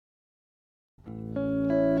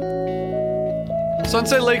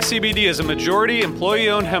Sunset Lake CBD is a majority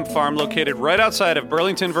employee-owned hemp farm located right outside of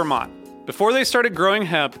Burlington, Vermont. Before they started growing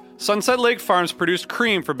hemp, Sunset Lake Farms produced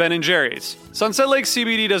cream for Ben & Jerry's. Sunset Lake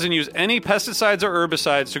CBD doesn't use any pesticides or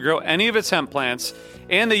herbicides to grow any of its hemp plants,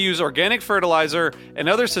 and they use organic fertilizer and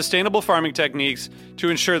other sustainable farming techniques to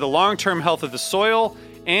ensure the long-term health of the soil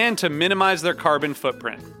and to minimize their carbon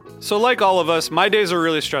footprint. So like all of us, my days are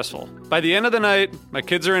really stressful. By the end of the night, my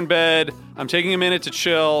kids are in bed, I'm taking a minute to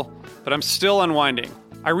chill, but I'm still unwinding.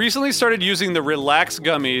 I recently started using the Relax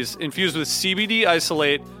gummies infused with CBD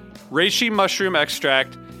isolate, reishi mushroom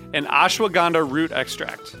extract, and ashwagandha root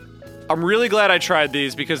extract. I'm really glad I tried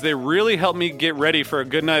these because they really helped me get ready for a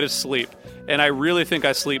good night of sleep, and I really think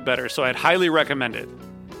I sleep better, so I'd highly recommend it.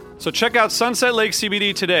 So check out Sunset Lake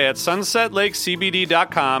CBD today at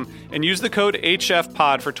sunsetlakecbd.com and use the code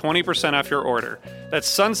HFPod for 20% off your order. That's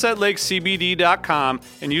sunsetlakecbd.com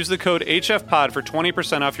and use the code HFPod for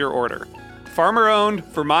 20% off your order. Farmer-owned,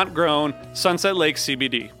 Vermont-grown, Sunset Lake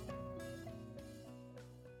CBD.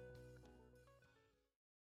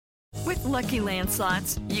 With Lucky Land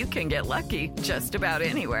Slots, you can get lucky just about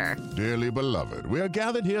anywhere. Dearly beloved, we are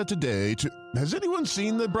gathered here today to... Has anyone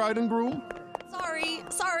seen the bride and groom?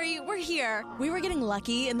 Sorry, we're here. We were getting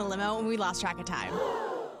lucky in the limo and we lost track of time.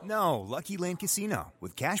 No, Lucky Land Casino,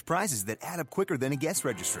 with cash prizes that add up quicker than a guest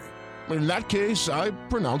registry. In that case, I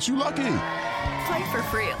pronounce you lucky. Play for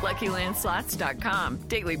free at LuckyLandSlots.com.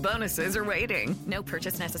 Daily bonuses are waiting. No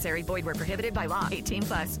purchase necessary. Void where prohibited by law.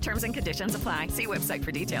 18+. Terms and conditions apply. See website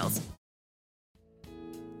for details.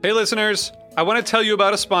 Hey listeners, I want to tell you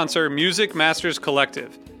about a sponsor, Music Masters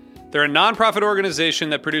Collective. They're a nonprofit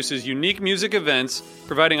organization that produces unique music events,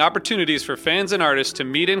 providing opportunities for fans and artists to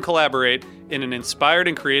meet and collaborate in an inspired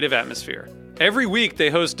and creative atmosphere. Every week, they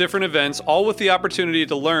host different events, all with the opportunity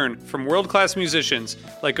to learn from world-class musicians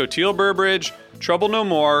like Oteil Burbridge, Trouble No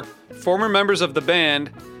More, former members of the band,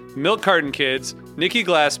 Milk Carton Kids, Nikki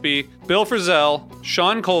Glaspie, Bill Frisell,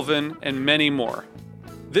 Sean Colvin, and many more.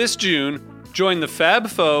 This June, join the Fab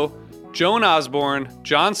Four, Joan Osborne,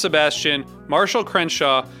 John Sebastian, Marshall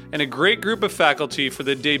Crenshaw, and a great group of faculty for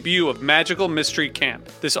the debut of Magical Mystery Camp.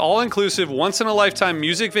 This all-inclusive, once-in-a-lifetime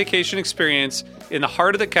music vacation experience in the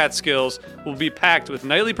heart of the Catskills will be packed with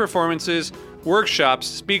nightly performances, workshops,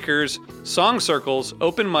 speakers, song circles,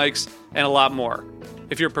 open mics, and a lot more.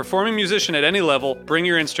 If you're a performing musician at any level, bring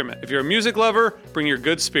your instrument. If you're a music lover, bring your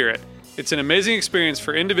good spirit. It's an amazing experience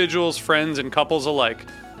for individuals, friends, and couples alike.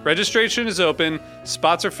 Registration is open,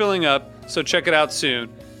 spots are filling up, so check it out soon.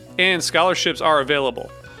 And scholarships are available.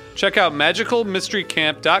 Check out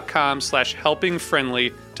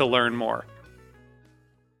magicalmysterycamp.com/helpingfriendly to learn more.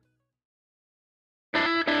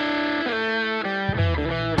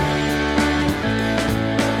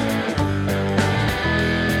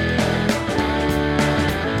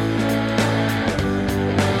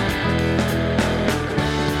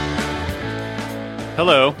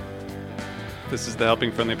 Hello. This is the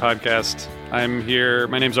Helping Friendly Podcast. I'm here.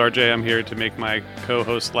 My name's RJ. I'm here to make my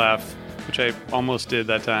co-host laugh, which I almost did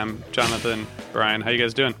that time. Jonathan, Brian, how you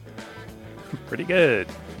guys doing? Pretty good.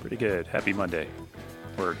 Pretty good. Happy Monday.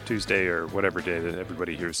 Or Tuesday or whatever day that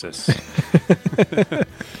everybody hears this.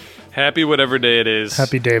 Happy whatever day it is.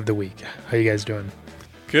 Happy day of the week. How you guys doing?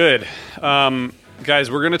 Good.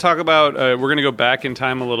 Guys, we're going to talk about, we're going to go back in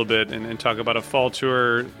time a little bit and talk about a fall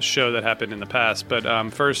tour show that happened in the past.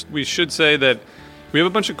 But first, we should say that we have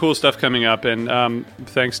a bunch of cool stuff coming up. And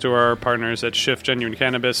thanks to our partners at Shift Genuine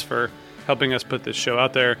Cannabis for helping us put this show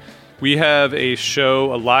out there. We have a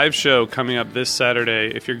live show coming up this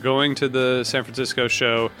Saturday. If you're going to the San Francisco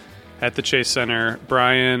show at the Chase Center,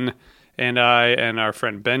 Brian and I and our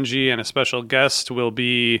friend Benji and a special guest will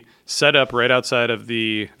be set up right outside of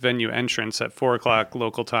the venue entrance at 4 o'clock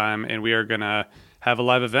local time, and we are going to have a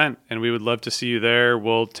live event, and we would love to see you there.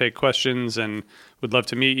 We'll take questions and would love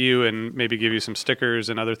to meet you and maybe give you some stickers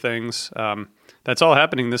and other things. That's all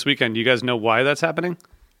happening this weekend. You guys know why that's happening?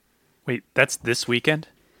 Wait, that's this weekend?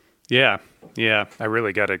 Yeah. I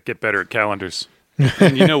really got to get better at calendars.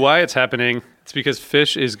 And you know why it's happening? It's because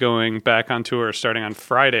Fish is going back on tour starting on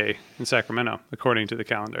Friday in Sacramento, according to the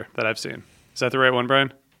calendar that I've seen. Is that the right one,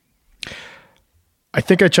 Brian? I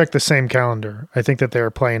think I checked the same calendar. I think that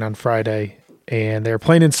they're playing on Friday, and they're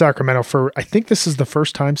playing in Sacramento for, I think this is the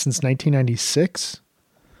first time since 1996,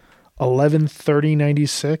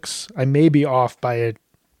 11/30/96. I may be off by a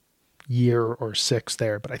year or 6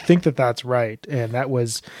 there, but I think that that's right. And that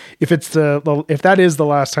was, if that is the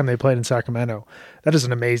last time they played in Sacramento, that is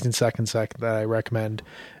an amazing second set that I recommend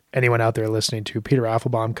anyone out there listening to. Peter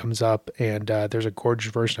Affelbaum comes up, and there's a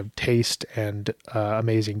gorgeous version of Taste and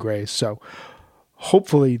Amazing Grace. So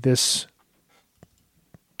hopefully this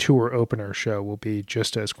tour opener show will be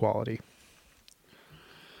just as quality.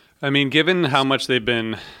 I mean, given how much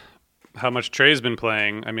Trey's been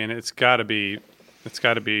playing, I mean, it's got to be.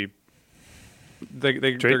 They're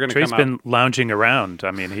going to come out. Trey's been lounging around.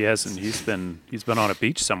 I mean, he's been on a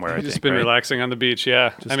beach somewhere. He's just been relaxing on the beach.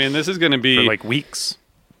 Yeah, I mean, this is going to be for like weeks.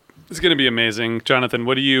 It's going to be amazing. Jonathan,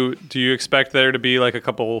 do you expect there to be like a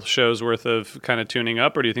couple shows worth of kind of tuning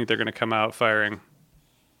up, or do you think they're going to come out firing?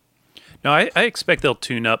 No, I expect they'll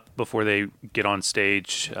tune up before they get on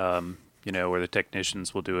stage. Where the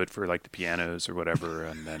technicians will do it for like the pianos or whatever,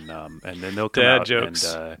 and then they'll come Dad out jokes.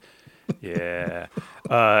 And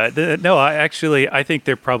I think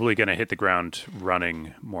they're probably going to hit the ground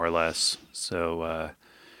running more or less. So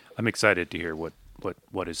I'm excited to hear what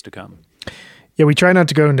is to come. Yeah, we try not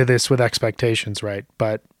to go into this with expectations, right?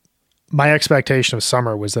 But my expectation of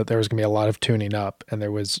summer was that there was going to be a lot of tuning up, and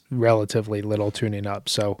there was relatively little tuning up.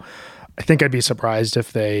 So I think I'd be surprised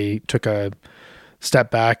if they took a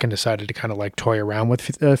step back and decided to kind of like toy around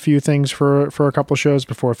with a few things for a couple shows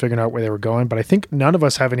before figuring out where they were going. But I think none of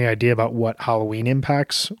us have any idea about what Halloween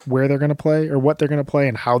impacts where they're going to play or what they're going to play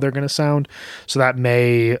and how they're going to sound. So that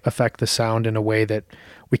may affect the sound in a way that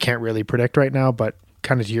we can't really predict right now. But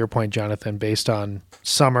kind of to your point, Jonathan, based on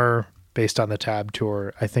summer, based on the Tab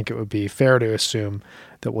tour, I think it would be fair to assume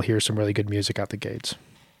that we'll hear some really good music out the gates.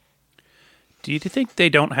 Do you think they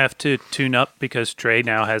don't have to tune up because Trey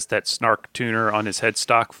now has that snark tuner on his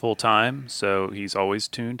headstock full time, so he's always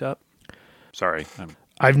tuned up? Sorry.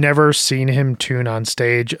 I've never seen him tune on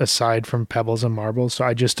stage aside from Pebbles and Marbles, so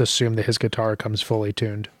I just assume that his guitar comes fully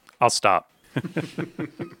tuned. I'll stop.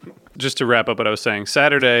 Just to wrap up what I was saying,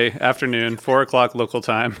 Saturday afternoon, 4:00 local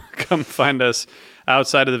time. Come find us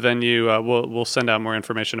outside of the venue. We'll send out more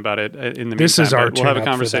information about it in the meantime. This is our we'll have a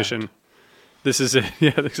conversation. This is it.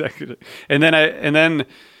 Yeah, exactly. And then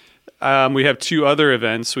we have two other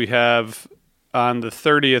events. We have on the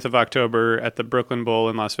 30th of October at the Brooklyn Bowl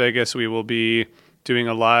in Las Vegas. We will be doing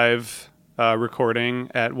a live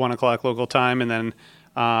recording at 1:00 local time, and then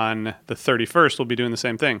on the 31st, we'll be doing the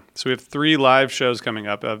same thing. So we have 3 live shows coming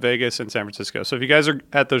up, Vegas and San Francisco. So if you guys are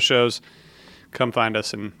at those shows, come find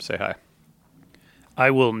us and say hi. I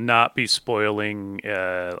will not be spoiling,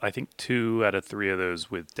 I think 2 out of 3 of those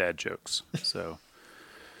with dad jokes. So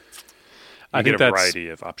I get a variety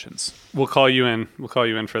of options. We'll call you in. We'll call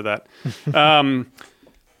you in for that.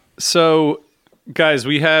 So guys,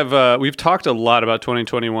 we've talked a lot about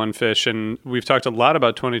 2021 Fish, and we've talked a lot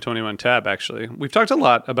about 2021 Tab, actually. We've talked a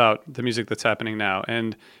lot about the music that's happening now.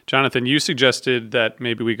 And Jonathan, you suggested that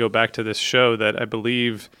maybe we go back to this show that I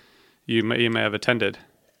believe you may have attended.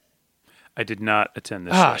 I did not attend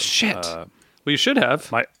this show. Ah, shit. Well, you should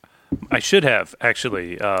have. I should have,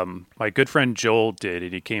 actually. My good friend Joel did,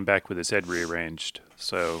 and he came back with his head rearranged.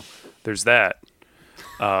 So there's that.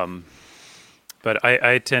 But I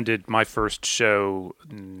attended my first show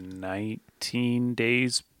 19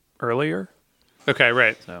 days earlier. Okay,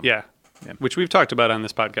 right. So, yeah. Which we've talked about on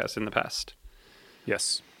this podcast in the past.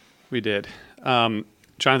 Yes. We did.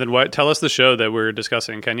 Jonathan, tell us the show that we're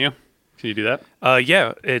discussing, can you? Can you do that?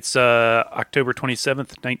 Yeah, it's October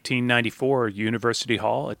 27th, 1994, University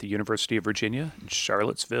Hall at the University of Virginia in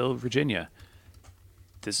Charlottesville, Virginia.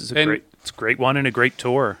 This is a great one and a great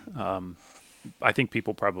tour. I think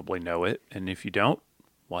people probably know it, and if you don't,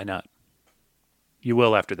 why not? You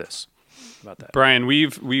will after this. About that, Brian. We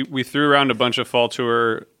threw around a bunch of fall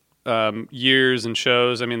tour years and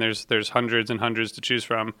shows. I mean, there's hundreds and hundreds to choose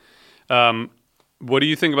from. What do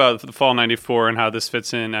you think about the Fall 94 and how this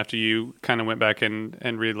fits in after you kind of went back and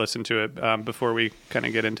re-listened to it before we kind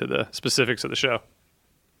of get into the specifics of the show?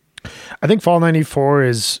 I think Fall 94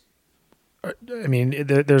 is, I mean,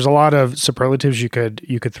 there's a lot of superlatives you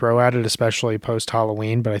could throw at it, especially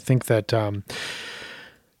post-Halloween, but I think that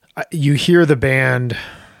you hear the band,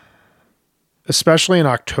 especially in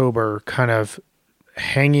October, kind of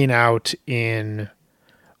hanging out in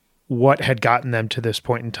what had gotten them to this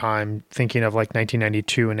point in time, thinking of like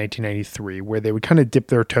 1992 and 1993, where they would kind of dip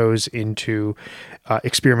their toes into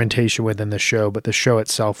experimentation within the show, but the show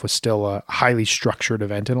itself was still a highly structured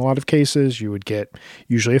event in a lot of cases. You would get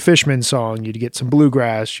usually a Fishman song, you'd get some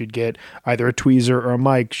bluegrass, you'd get either a tweezer or a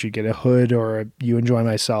mic, you'd get a Hood or a You Enjoy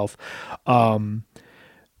Myself.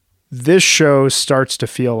 This show starts to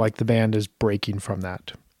feel like the band is breaking from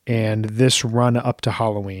that. And this run up to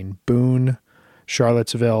Halloween, Boone,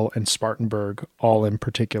 Charlottesville, and Spartanburg, all in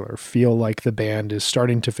particular, feel like the band is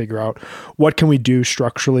starting to figure out what can we do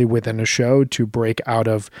structurally within a show to break out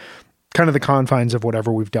of kind of the confines of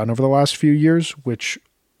whatever we've done over the last few years,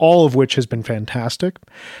 all of which has been fantastic.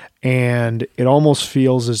 And it almost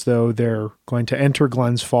feels as though they're going to enter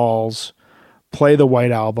Glens Falls play the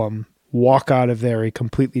White Album, walk out of there a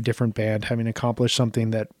completely different band, having accomplished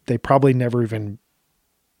something that they probably never even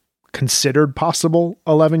considered possible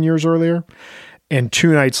 11 years earlier. And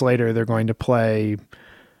 2 nights later, they're going to play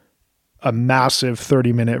a massive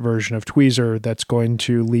 30-minute version of Tweezer that's going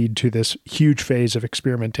to lead to this huge phase of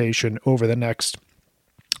experimentation over the next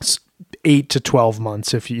 8 to 12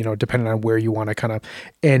 months, if you know, depending on where you want to kind of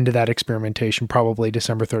end that experimentation, probably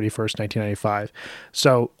December 31st, 1995.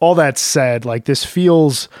 So all that said, like, this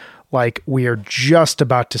feels like we are just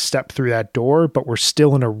about to step through that door, but we're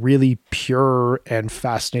still in a really pure and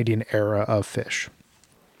fascinating era of Phish.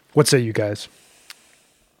 What say you guys?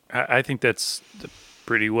 I think that's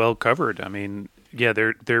pretty well covered. I mean, yeah,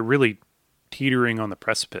 they're really teetering on the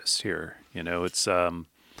precipice here. You know, it's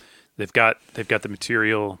they've got the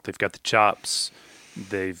material, they've got the chops,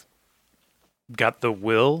 they've got the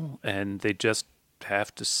will, and they just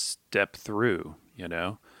have to step through. You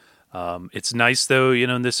know, it's nice though. You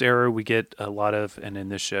know, in this era we get a lot of, and in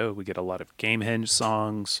this show we get a lot of Gamehenge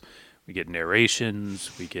songs, we get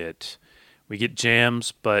narrations, we get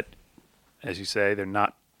jams, but as you say, they're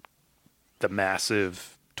not the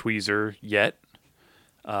massive Tweezer yet.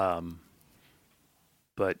 But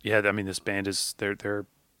yeah, I mean, this band is they're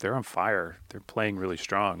on fire. They're playing really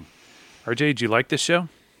strong. RJ, did you like this show?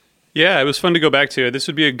 Yeah, it was fun to go back to. This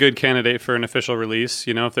would be a good candidate for an official release,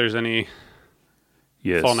 you know, if there's any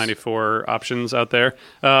Fall 94 options out there.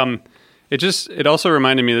 It also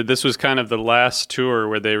reminded me that this was kind of the last tour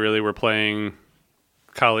where they really were playing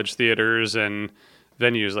college theaters and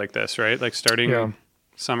venues like this, right? Like starting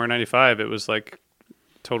summer 95, it was like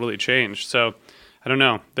totally changed. So I don't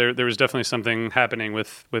know. There was definitely something happening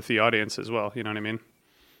with the audience as well. You know what I mean?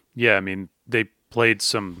 Yeah, I mean, they played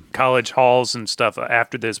some college halls and stuff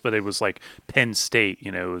after this, but it was like Penn State,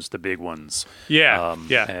 you know, it was the big ones. Yeah,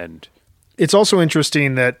 And it's also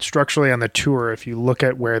interesting that structurally on the tour, if you look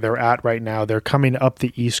at where they're at right now, they're coming up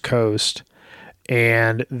the East Coast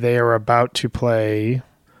and they are about to play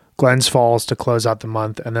Glens Falls to close out the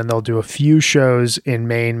month, and then they'll do a few shows in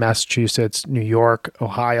Maine, Massachusetts, New York,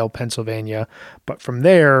 Ohio, Pennsylvania. But from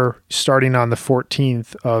there, starting on the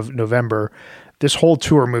 14th of November, this whole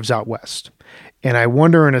tour moves out west. And I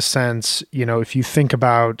wonder, in a sense, you know, if you think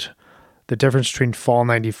about the difference between Fall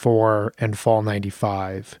 94 and Fall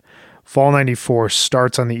 95, Fall 94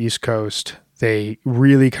 starts on the East Coast. They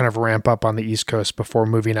really kind of ramp up on the East Coast before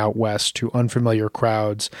moving out west to unfamiliar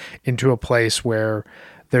crowds into a place where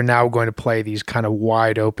they're now going to play these kind of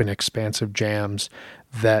wide open, expansive jams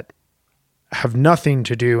that have nothing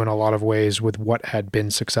to do in a lot of ways with what had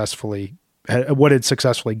successfully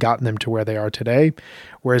gotten them to where they are today.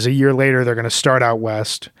 Whereas a year later, they're going to start out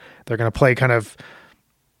west. They're going to play kind of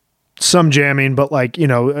some jamming, but like, you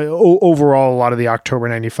know, overall, a lot of the October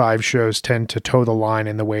 95 shows tend to toe the line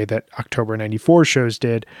in the way that October 94 shows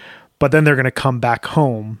did. But then they're going to come back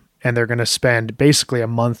home and they're going to spend basically a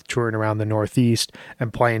month touring around the Northeast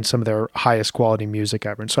and playing some of their highest quality music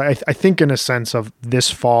ever. And so I think in a sense of this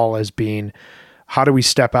fall as being, how do we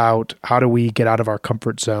step out? How do we get out of our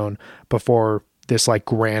comfort zone before this like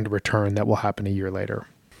grand return that will happen a year later?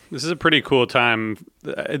 This is a pretty cool time.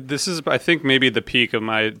 This is, I think, maybe the peak of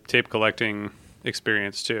my tape collecting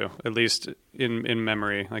experience too, at least in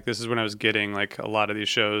memory. Like this is when I was getting like a lot of these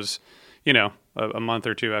shows, you know, a month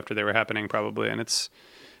or two after they were happening probably. And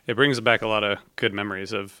it brings back a lot of good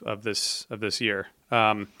memories of this year.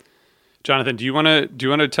 Jonathan, do you want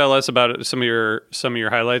to tell us about some of your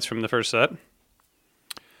highlights from the first set?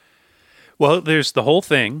 Well, there's the whole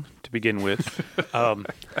thing to begin with.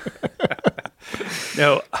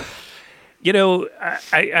 No, you know,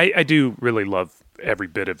 I do really love every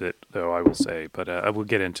bit of it, though, I will say. But I will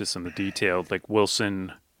get into some of the detail. Like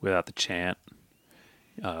Wilson, without the chant,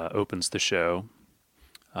 opens the show.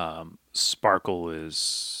 Sparkle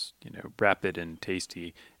is, you know, rapid and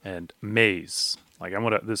tasty, and Maze. Like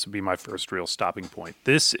this would be my first real stopping point.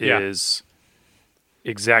 This is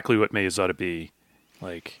exactly what Maze ought to be.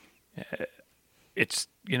 Like, it's,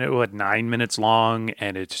 you know, what, 9 minutes long,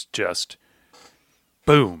 and it's just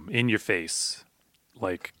boom in your face,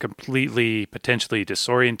 like completely potentially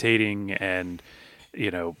disorientating and, you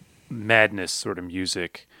know, madness sort of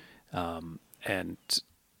music, and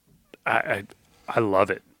I love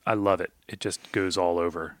it. I love it. It just goes all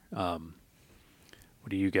over. What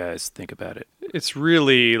do you guys think about it? It's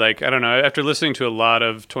really like, I don't know, after listening to a lot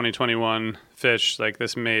of 2021 Phish, like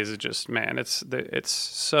this Maze is just, man, it's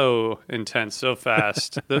so intense, so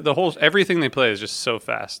fast. the whole, everything they play is just so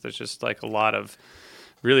fast. There's just like a lot of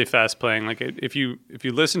really fast playing. Like if you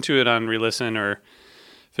listen to it on re-listen, or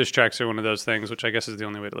Phish Tracks are one of those things, which I guess is the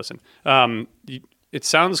only way to listen. It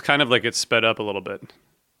sounds kind of like it's sped up a little bit.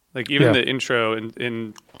 Like even Yeah. the intro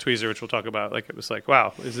in Tweezer, which we'll talk about, like it was like,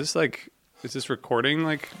 wow, is this recording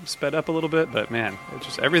like sped up a little bit? But man, it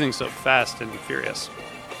just everything's so fast and furious.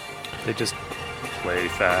 They just play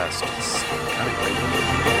fast. It's kind of great.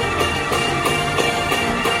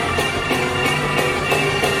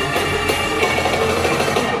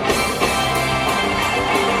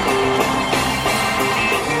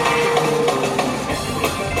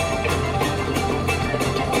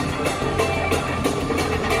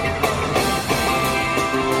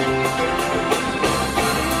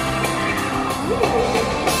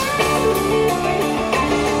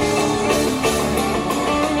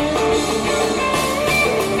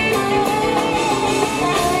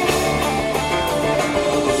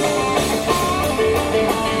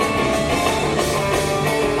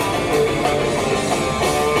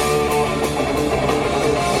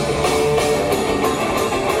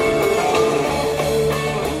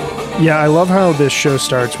 Yeah, I love how this show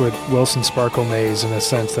starts with Wilson Sparkle Maze in a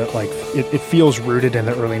sense that like it feels rooted in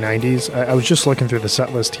the early 90s. I was just looking through the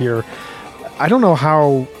set list here. I don't know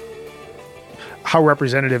how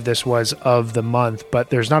representative this was of the month, but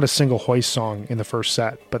there's not a single Hoist song in the first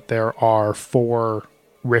set, but there are 4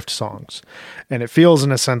 Rift songs. And it feels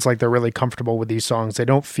in a sense like they're really comfortable with these songs. They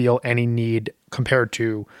don't feel any need compared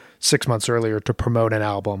to 6 months earlier to promote an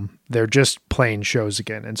album. They're just playing shows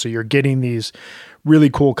again. And so you're getting these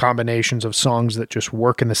really cool combinations of songs that just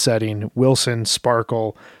work in the setting. Wilson,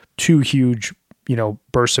 Sparkle, 2 huge,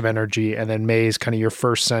 bursts of energy, and then Maze, kind of your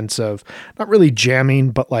first sense of not really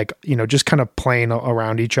jamming, but like, just kind of playing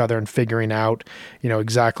around each other and figuring out,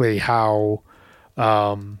 exactly how,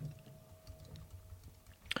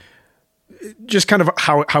 just kind of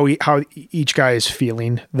how each guy is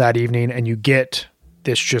feeling that evening. And you get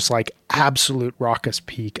this just like absolute raucous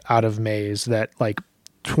peak out of Maze that like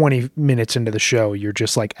 20 minutes into the show, you're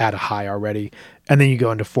just like at a high already. And then you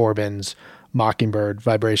go into Forbin's Mockingbird,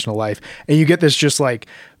 Vibrational Life, and you get this just like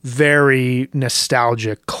very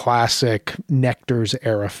nostalgic, classic Nectar's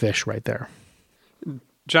era Fish right there.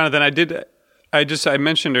 Jonathan, I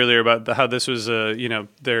mentioned earlier about how this was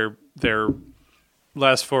their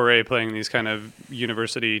last foray playing these kind of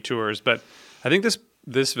university tours, but I think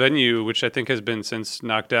this venue, which I think has been since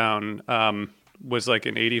knocked down, was like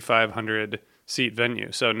an 8,500 seat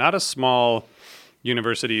venue. So not a small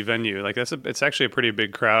university venue. Like it's actually a pretty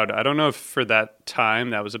big crowd. I don't know if for that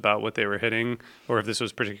time that was about what they were hitting, or if this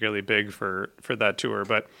was particularly big for that tour.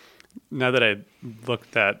 But now that I look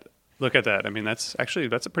at that, I mean that's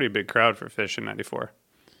a pretty big crowd for Fish in '94.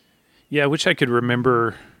 Yeah, I wish I could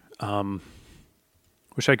remember.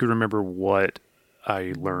 What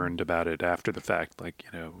I learned about it after the fact, like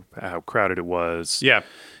how crowded it was. Yeah,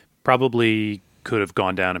 probably could have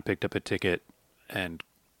gone down and picked up a ticket, and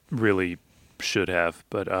really should have.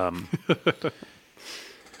 But what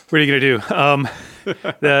are you gonna do?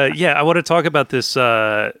 I want to talk about this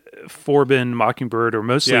Forbin Mockingbird, or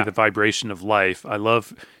mostly the Vibration of Life. I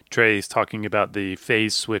love Trey's talking about the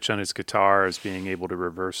phase switch on his guitar as being able to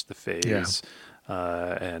reverse the phase.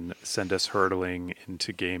 And send us hurtling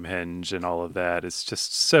into Gamehenge and all of that. It's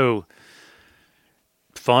just so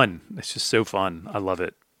fun. It's just so fun. I love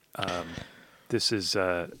it. This is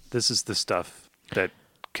the stuff that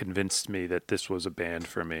convinced me that this was a band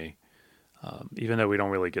for me. Even though we don't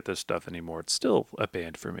really get this stuff anymore, it's still a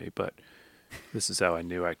band for me. But this is how I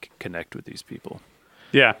knew I could connect with these people.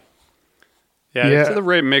 Yeah. It's the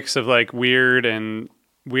right mix of like weird and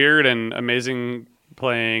amazing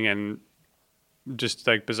playing and just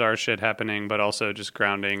like bizarre shit happening, but also just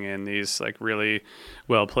grounding in these like really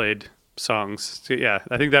well played songs. So, yeah,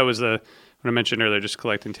 I think that was when I mentioned earlier, just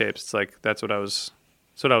collecting tapes. It's like that's what I was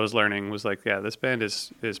learning was like, yeah, this band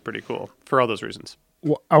is pretty cool for all those reasons.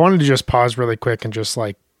 Well, I wanted to just pause really quick and just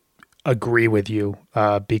like agree with you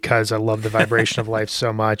because I love the Vibration of Life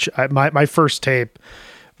so much. My first tape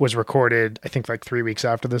was recorded, I think, like 3 weeks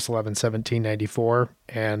after this, 11/17/94.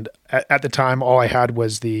 And at the time, all I had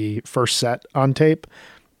was the first set on tape.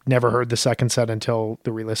 Never heard the second set until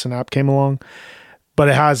the re-listen app came along. But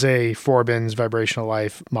it has a Forbin's Vibrational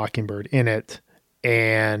Life Mockingbird in it.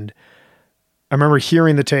 And I remember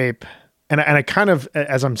hearing the tape, and I kind of,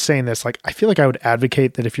 as I'm saying this, like I feel like I would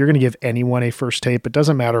advocate that if you're going to give anyone a first tape, it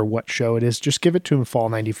doesn't matter what show it is, just give it to them fall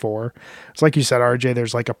 94. It's like you said, RJ,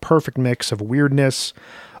 there's like a perfect mix of weirdness,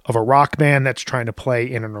 of a rock band that's trying to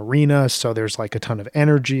play in an arena. So there's like a ton of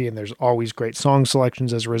energy and there's always great song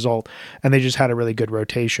selections as a result. And they just had a really good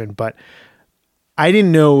rotation. But I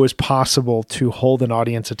didn't know it was possible to hold an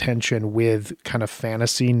audience attention with kind of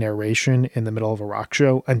fantasy narration in the middle of a rock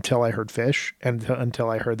show until I heard Fish and until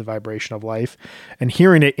I heard the vibration of life. And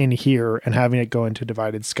hearing it in here and having it go into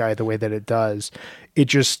Divided Sky the way that it does, it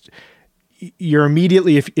just, you're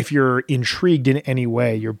immediately, if you're intrigued in any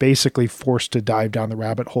way, you're basically forced to dive down the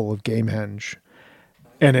rabbit hole of Gamehenge.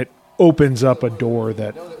 And it opens up a door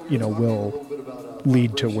that, will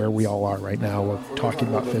lead to where we all are right now of talking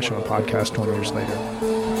about Fish on a podcast 20 years later.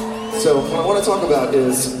 So what I want to talk about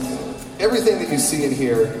is everything that you see in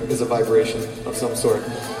here is a vibration of some sort.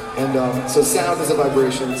 And so sound is a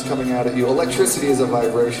vibration, it's coming out at you. Electricity is a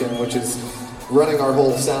vibration, which is running our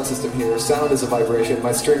whole sound system here. Sound is a vibration,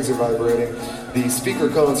 my strings are vibrating, the speaker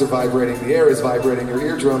cones are vibrating, the air is vibrating, your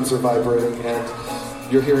eardrums are vibrating,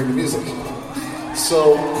 and you're hearing the music.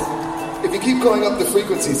 So if you keep going up the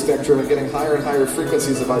frequency spectrum and getting higher and higher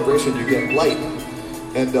frequencies of vibration, you get light.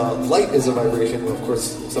 And light is a vibration. Well, of course,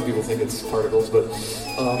 some people think it's particles, but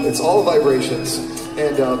it's all vibrations.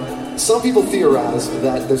 And some people theorize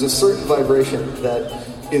that there's a certain vibration that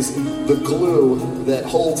is the glue that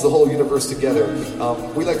holds the whole universe together.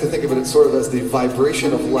 We like to think of it sort of as the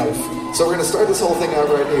vibration of life. So we're going to start this whole thing out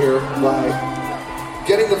right here by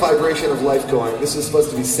getting the vibration of life going. This is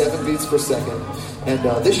supposed to be 7 beats per second. And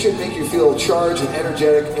this should make you feel charged and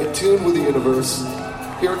energetic, in tune with the universe.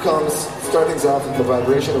 Here it comes, start things off with the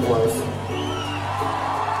vibration of life.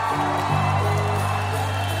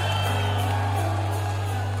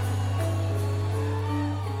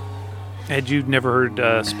 Had you never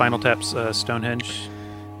heard Spinal Tap's Stonehenge?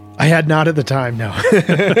 I had not at the time, no.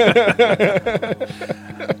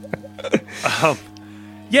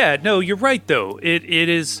 Yeah, no, you're right, though. It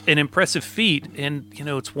is an impressive feat, and,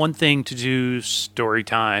 it's one thing to do story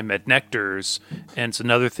time at Nectar's, and it's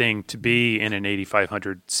another thing to be in an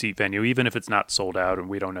 8,500-seat venue, even if it's not sold out, and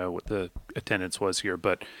we don't know what the attendance was here,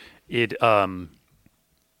 but it's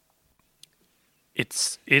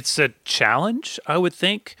a challenge, I would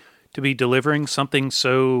think, to be delivering something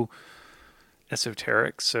so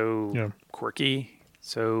esoteric, so quirky,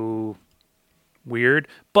 so weird.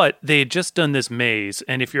 But they had just done this maze,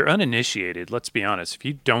 and if you're uninitiated, let's be honest, if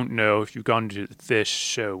you don't know, if you've gone to the Fish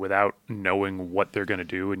show without knowing what they're going to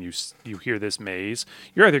do, and you hear this maze,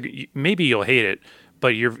 maybe you'll hate it,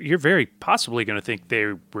 but you're very possibly going to think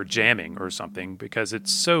they were jamming or something because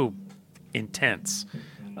it's so intense.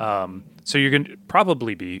 So you're going to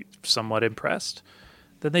probably be somewhat impressed.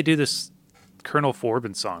 Then they do this Colonel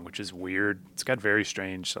Forbin song, which is weird. It's got very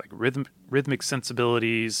strange rhythmic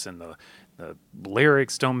sensibilities, and the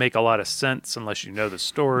lyrics don't make a lot of sense unless you know the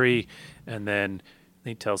story. And then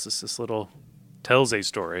he tells a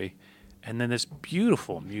story, and then this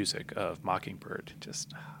beautiful music of Mockingbird.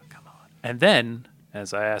 Just come on. And then,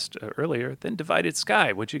 as I asked earlier, then Divided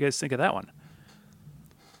Sky. What'd you guys think of that one?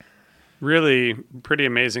 Really pretty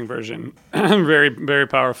amazing version. Very, very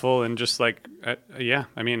powerful, and just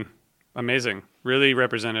amazing. Really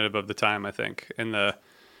representative of the time, I think. And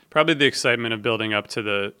probably the excitement of building up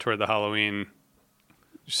toward the Halloween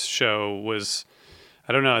show was,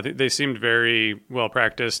 I don't know, I think they seemed very well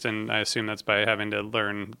practiced, and I assume that's by having to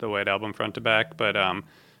learn the White Album front to back, but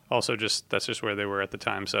also that's just where they were at the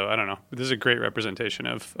time. So I don't know. This is a great representation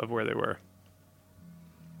of where they were.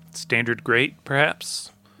 Standard great,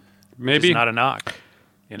 perhaps? Maybe. It's not a knock.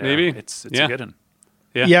 Maybe. It's a good one.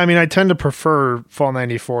 Yeah. I mean, I tend to prefer Fall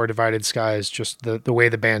 94, Divided Skies, just the way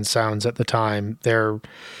the band sounds at the time.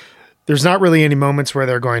 There's not really any moments where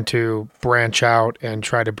they're going to branch out and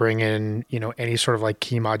try to bring in, any sort of like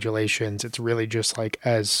key modulations. It's really just like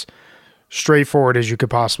as straightforward as you could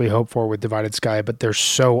possibly hope for with Divided Sky, but they're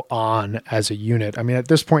so on as a unit. I mean, at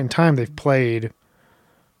this point in time, they've played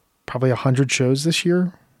probably 100 shows this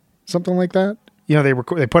year, something like that. They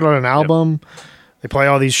put out an album. Yep. They play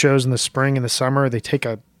all these shows in the spring and the summer. They take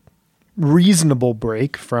a reasonable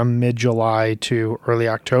break from mid-July to early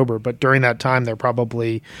October, but during that time, they're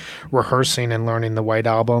probably rehearsing and learning the White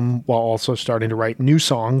Album while also starting to write new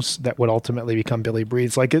songs that would ultimately become Billy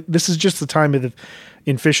Breathes. This is just the time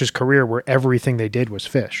in Fish's career where everything they did was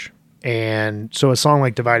Fish. And so a song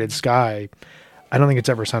like Divided Sky, I don't think it's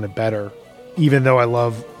ever sounded better, even though I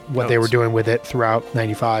love what they were doing with it throughout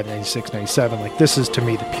 95, 96, 97. This is, to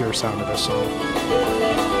me, the pure sound of this song.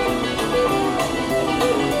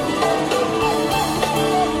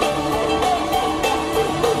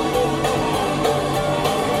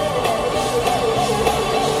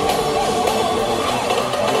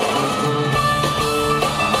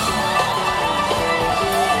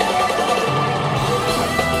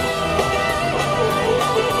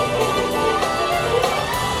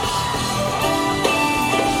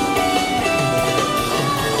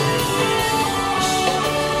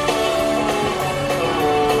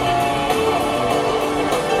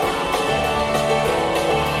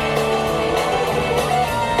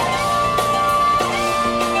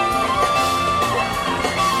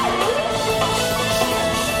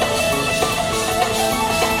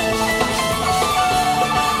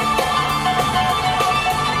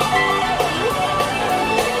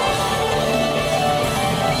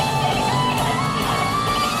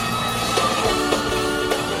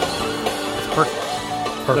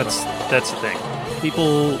 Perfect. That's the thing.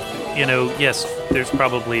 People, yes, there's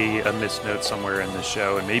probably a missed note somewhere in this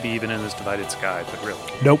show, and maybe even in this Divided Sky, but really,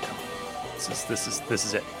 Nope. This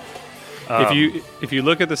is it. If you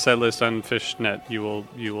look at the set list on Fishnet, you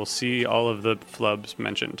will see all of the flubs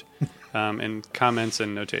mentioned, in comments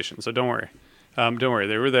and notations. So don't worry.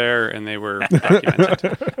 They were there and they were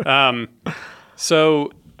documented.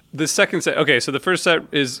 So the second set. Okay, so the first set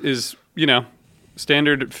is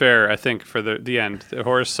standard fare, I think, for the end. The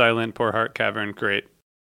Horse, Silent, Poor Heart Cavern, great.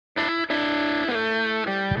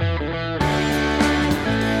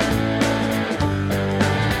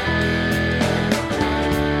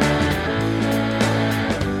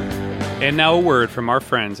 And now a word from our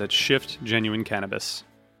friends at Shift Genuine Cannabis.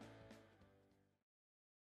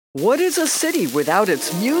 What is a city without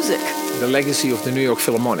its music? The legacy of the New York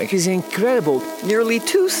Philharmonic is incredible. Nearly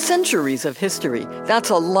 2 centuries of history.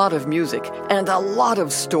 That's a lot of music and a lot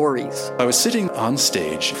of stories. I was sitting on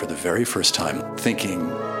stage for the very first time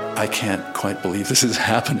thinking, I can't quite believe this is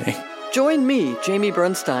happening. Join me, Jamie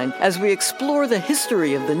Bernstein, as we explore the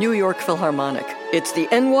history of the New York Philharmonic. It's the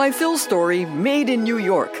NY Phil story made in New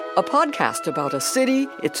York, a podcast about a city,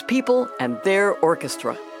 its people, and their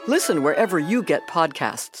orchestra. Listen wherever you get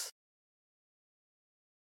podcasts.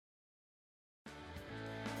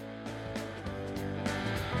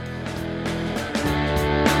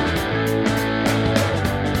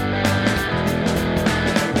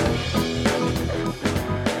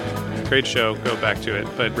 Great show. Go back to it.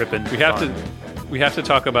 But Rippin'. we have to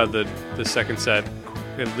talk about the second set.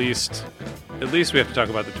 At least we have to talk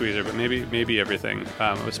about the tweezer, but maybe everything,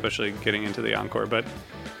 especially getting into the encore. But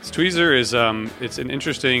this tweezer is it's an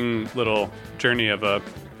interesting little journey of a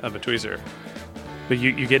tweezer. But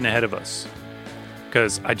you're getting ahead of us,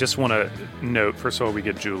 because I just want to note, first of all, we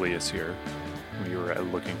get Julius here. We were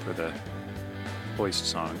looking for the voiced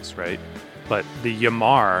songs, right? But the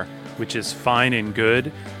Yamar, which is fine and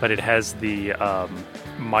good, but it has the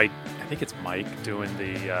Mike, I think it's Mike doing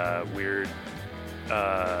the weird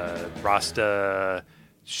Rasta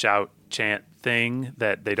shout chant thing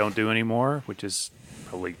that they don't do anymore, which is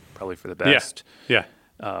probably for the best. Yeah.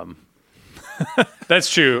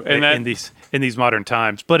 That's true. And in these modern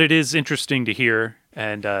times, but it is interesting to hear,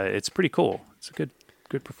 and it's pretty cool. It's a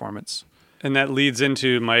good performance. And that leads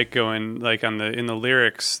into Mike going, like, in the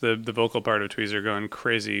lyrics, the vocal part of Tweezer going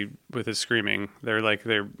crazy with his screaming. They're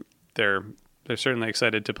certainly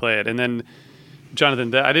excited to play it. And then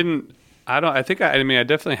Jonathan, I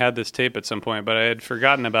definitely had this tape at some point, but I had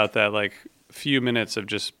forgotten about that, like, few minutes of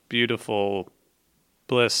just beautiful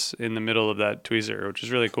bliss in the middle of that tweezer, which is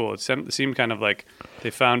really cool. It seemed kind of like they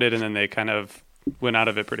found it and then they kind of went out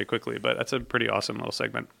of it pretty quickly, but that's a pretty awesome little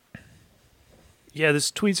segment. Yeah,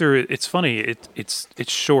 this tweezer, it's funny. It's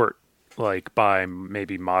short, like by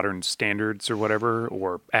maybe modern standards or whatever,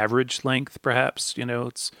 or average length perhaps.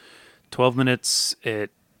 It's 12 minutes.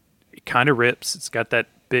 It kind of rips. It's got that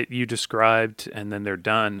bit you described, and then they're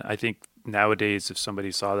done. I think nowadays, if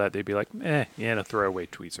somebody saw that, they'd be like, a throwaway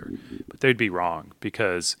tweezer. But they'd be wrong,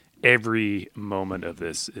 because every moment of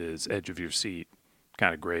this is edge of your seat,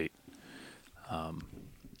 kind of great.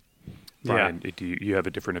 Brian, do you have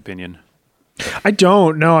a different opinion? I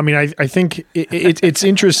don't know. I mean, I think it's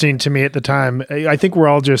interesting to me at the time. I think we're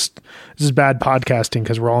all this is bad podcasting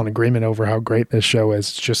because we're all in agreement over how great this show is.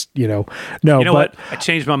 It's just, no. You know what? I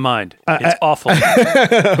changed my mind. It's awful.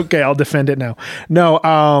 Okay, I'll defend it now. No,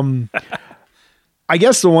 I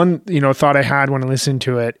guess the one, thought I had when I listened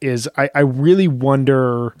to it is I really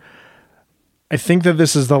wonder, I think that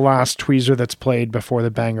this is the last tweezer that's played before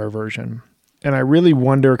the banger version. And I really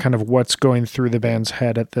wonder kind of what's going through the band's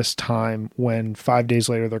head at this time when 5 days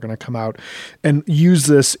later they're going to come out and use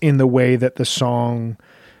this in the way that the song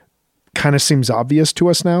kind of seems obvious to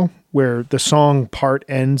us now, where the song part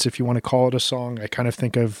ends, if you want to call it a song. I kind of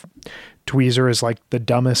think of Tweezer as like the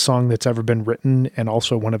dumbest song that's ever been written and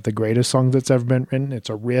also one of the greatest songs that's ever been written.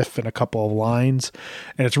 It's a riff and a couple of lines,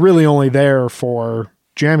 and it's really only there for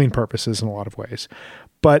jamming purposes in a lot of ways.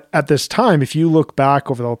 But at this time, if you look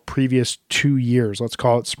back over the previous 2 years, let's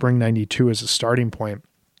call it spring 92 as a starting point,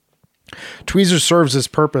 Tweezer serves its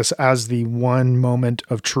purpose as the one moment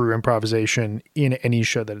of true improvisation in any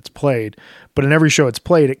show that it's played. But in every show it's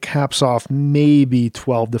played, it caps off maybe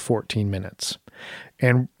 12 to 14 minutes.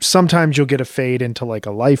 And sometimes you'll get a fade into like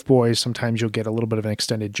a Life Boy. Sometimes you'll get a little bit of an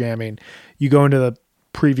extended jamming. You go into the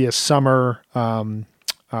previous summer,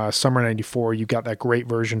 summer 94, you got that great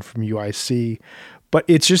version from UIC. But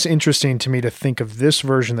it's just interesting to me to think of this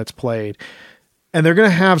version that's played. And they're going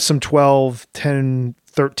to have some 12, 10,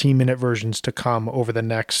 13-minute versions to come over the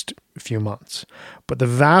next few months. But the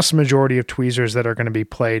vast majority of tweezers that are going to be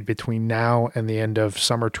played between now and the end of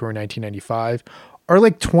Summer Tour 1995 are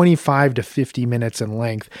like 25 to 50 minutes in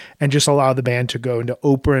length and just allow the band to go into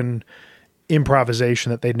open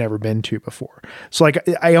improvisation that they'd never been to before. So like,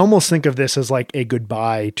 I almost think of this as like a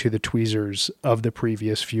goodbye to the tweezers of the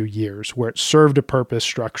previous few years, where it served a purpose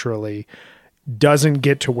structurally, doesn't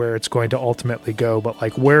get to where it's going to ultimately go, but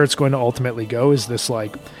like where it's going to ultimately go is this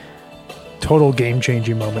like total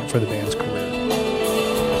game-changing moment for the band's career.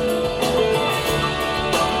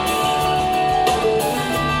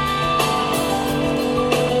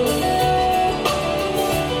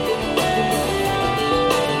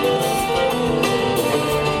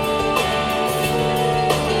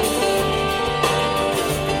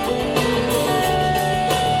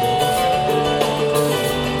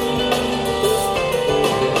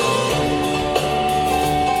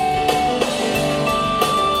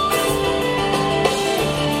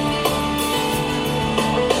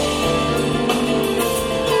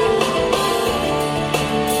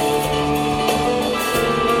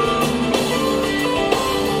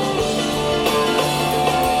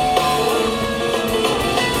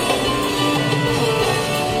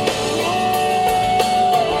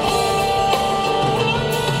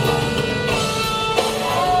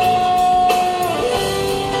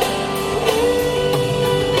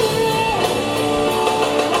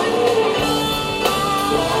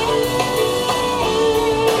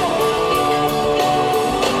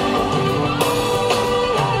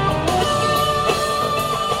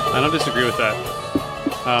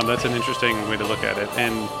 That's an interesting way to look at it.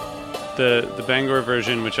 And the Bangor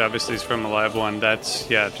version, which obviously is from a live one, that's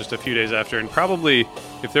just a few days after. And probably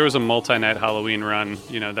if there was a multi-night Halloween run,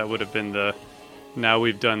 that would have been now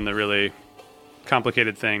we've done the really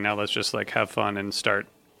complicated thing. Now let's just like have fun and start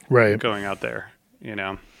going out there,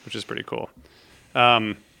 which is pretty cool.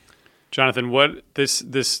 Jonathan,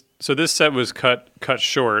 so this set was cut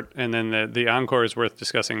short, and then the encore is worth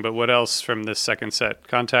discussing. But what else from this second set?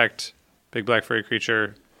 Contact, Big Black Furry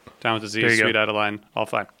Creature, Down with Disease, Sweet Adeline, all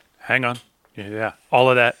fine. Hang on. Yeah. All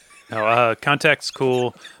of that. No, Contact's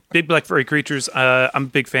cool. Big Black Furry Creatures, I'm a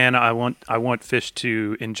big fan. I want Fish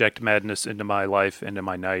to inject madness into my life, into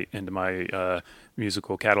my night, into my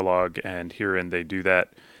musical catalog, and herein they do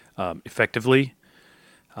that effectively.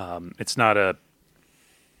 It's not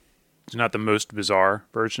the most bizarre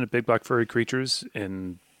version of Big Black Furry Creatures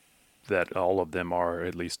in that all of them are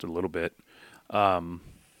at least a little bit.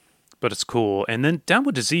 But it's cool. And then Down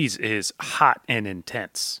with Disease is hot and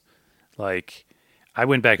intense. Like, I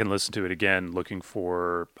went back and listened to it again looking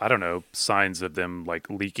for, signs of them like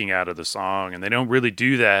leaking out of the song. And they don't really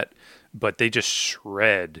do that, but they just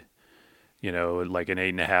shred, like an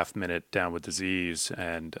 8.5 minute Down with Disease.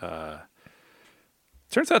 And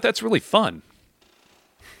turns out that's really fun.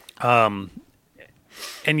 And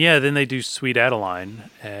then they do Sweet Adeline,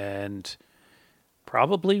 and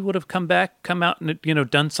probably would have come out and,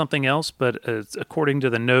 done something else. But according to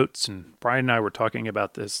the notes, and Brian and I were talking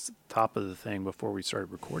about this top of the thing before we started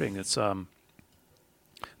recording, it's the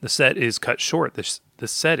set is cut short. The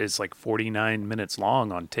set is like 49 minutes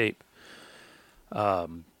long on tape.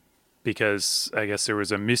 Because I guess there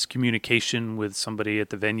was a miscommunication with somebody at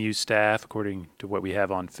the venue staff, according to what we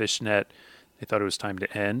have on Fishnet. They thought it was time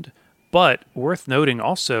to end. But worth noting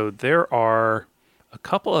also, there are a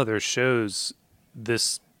couple other shows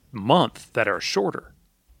this month that are shorter.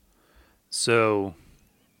 So,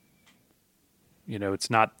 it's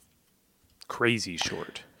not crazy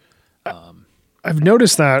short. I've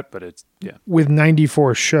noticed that, but it's with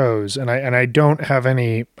 94 shows, and I don't have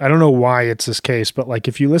any. I don't know why it's this case, but like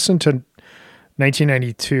if you listen to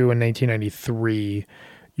 1992 and 1993,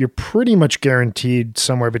 you're pretty much guaranteed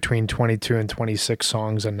somewhere between 22 and 26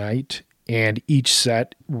 songs a night. And each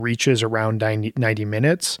set reaches around 90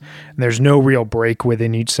 minutes. And there's no real break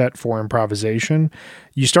within each set for improvisation.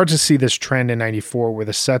 You start to see this trend in 94 where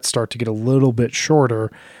the sets start to get a little bit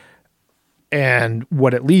shorter. And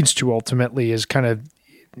what it leads to ultimately is kind of,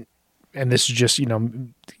 and this is just,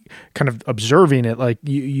 kind of observing it, like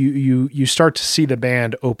you start to see the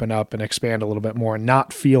band open up and expand a little bit more and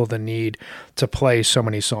not feel the need to play so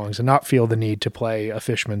many songs and not feel the need to play a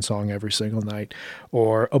Fishman song every single night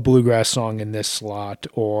or a bluegrass song in this slot,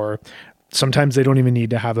 or sometimes they don't even need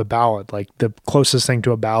to have a ballad. Like the closest thing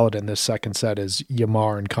to a ballad in this second set is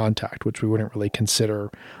Yamar and Contact, which we wouldn't really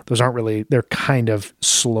consider. Those aren't really, they're kind of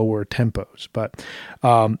slower tempos, but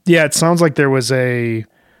it sounds like there was a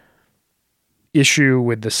issue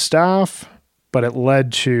with the staff, but it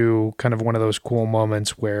led to kind of one of those cool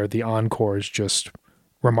moments where the encore is just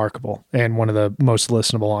remarkable and one of the most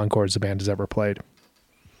listenable encores the band has ever played.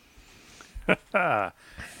 I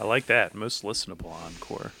like that. Most listenable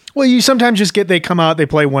encore. Well, you sometimes just they come out, they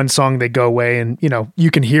play one song, they go away, and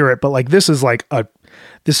you can hear it. But like this is like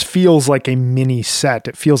this feels like a mini set.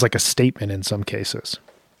 It feels like a statement in some cases.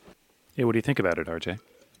 Yeah, what do you think about it, RJ?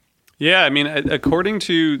 Yeah, I mean, according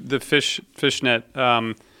to the Fishnet,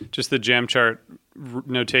 just the jam chart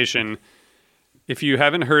notation, if you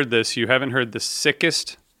haven't heard this, you haven't heard the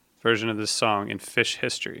sickest version of this song in Phish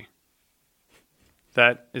history.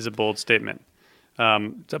 That is a bold statement.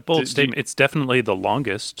 It's a bold statement. It's definitely the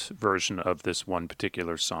longest version of this one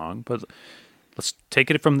particular song, but let's take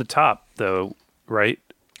it from the top, though, right?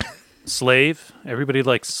 Slave. Everybody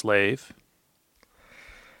likes Slave,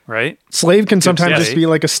 right? Slave can sometimes just be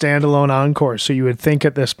like a standalone encore, so you would think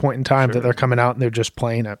at this point in time that they're coming out and they're just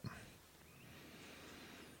playing it.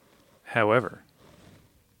 However,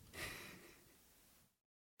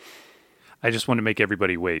 I just want to make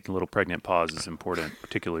everybody wait. A little pregnant pause is important,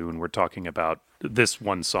 particularly when we're talking about this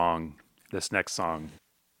one song, this next song.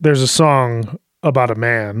 There's a song about a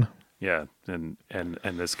man. Yeah, and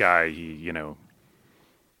this guy, he,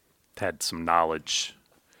 had some knowledge.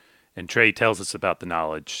 And Trey tells us about the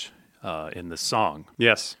knowledge in the song.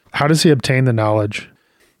 Yes. How does he obtain the knowledge?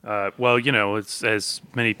 Well, it's as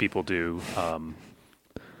many people do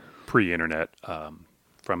pre-internet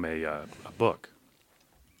from a book.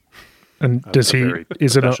 And is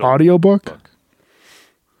it an audio book?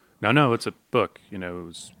 No, it's a book. It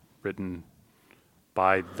was written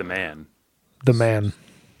by the man. The man.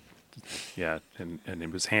 Yeah, and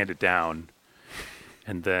it was handed down.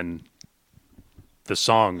 And then the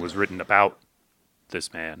song was written about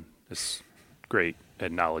this man, this great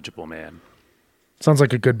and knowledgeable man. Sounds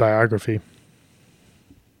like a good biography.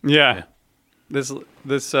 Yeah. This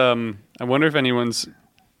I wonder if anyone's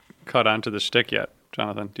caught on to the shtick yet,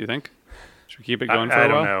 Jonathan. Do you think? Should we keep it going for a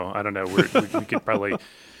while? I don't know. We could probably...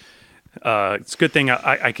 it's a good thing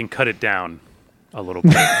I can cut it down a little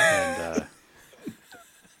bit. And,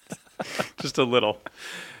 just a little.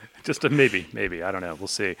 Just a maybe. I don't know. We'll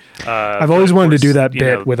see. I've always wanted to do that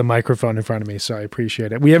bit with a microphone in front of me, so I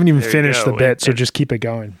appreciate it. We haven't even finished the bit, so just keep it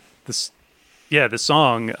going. The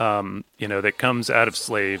song, that comes out of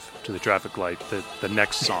Slave to the Traffic Light, the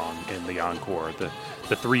next song in the encore, the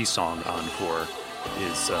 3-song encore,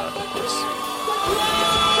 is, of course...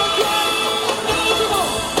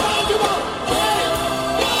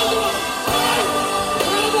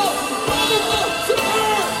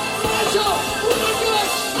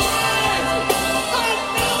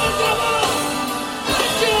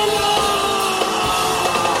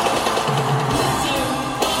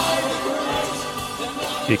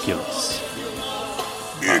 Ridiculous.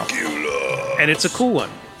 And it's a cool one.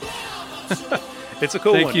 It's a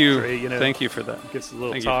cool one. Thank you. Thank you for that. Gives a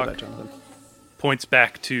little talk. You for that, Jonathan. Points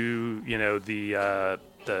back to the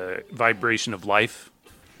vibration of life.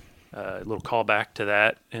 A little callback to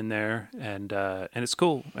that in there, and it's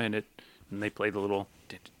cool. And they play the little,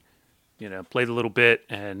 play the little bit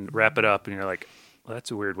and wrap it up, and you're like, well,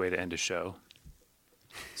 that's a weird way to end a show.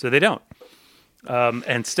 So they don't.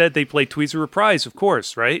 Instead, they play Tweezer Reprise, of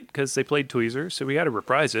course, right? Because they played Tweezer, so we got to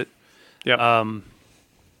reprise it. Yeah.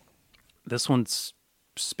 This one's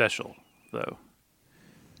special, though.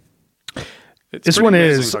 This one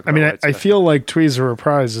is. I mean, I feel like Tweezer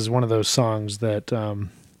Reprise is one of those songs that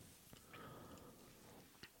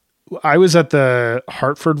I was at the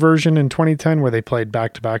Hartford version in 2010 where they played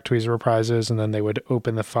back-to-back Tweezer Reprises, and then they would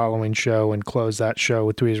open the following show and close that show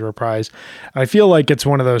with Tweezer Reprise. I feel like it's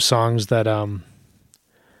one of those songs that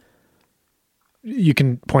you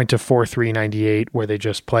can point to 4/3/98 where they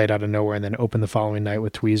just play it out of nowhere and then open the following night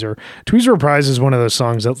with Tweezer. Tweezer Reprise is one of those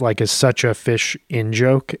songs that like is such a Phish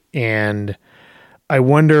in-joke, and I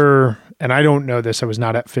wonder, and I don't know this, I was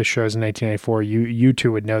not at Phish shows in 1994, you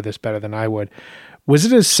two would know this better than I would. Was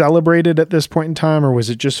it as celebrated at this point in time, or was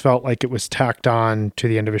it just felt like it was tacked on to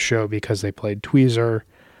the end of a show because they played Tweezer?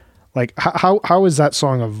 Like, how has that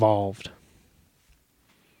song evolved?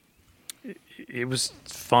 It was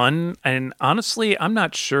fun, and honestly, I'm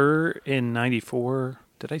not sure in 94.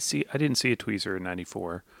 I didn't see a Tweezer in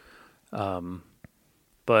 94.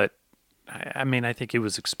 But, I mean, I think it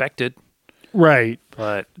was expected. Right.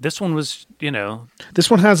 But this one was, This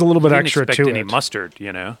one has a little bit extra to it. Didn't expect any mustard,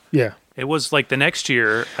 Yeah. It was like the next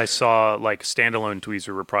year I saw like standalone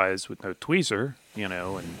Tweezer Reprise with no Tweezer,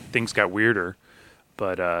 and things got weirder.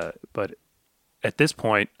 But at this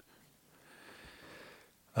point,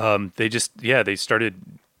 they started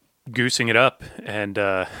goosing it up, and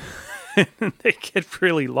they get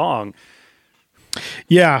really long.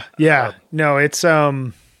 Yeah. No, it's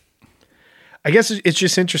I guess it's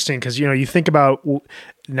just interesting because, you think about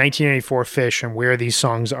 1984 Fish and where these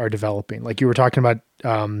songs are developing. Like you were talking about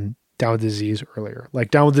Down with Disease earlier.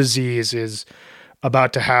 Like Down with Disease is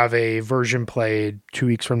about to have a version played 2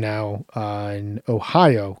 weeks from now in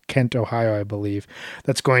Ohio, Kent, Ohio, I believe,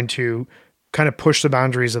 that's going to kind of push the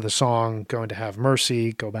boundaries of the song, going to Have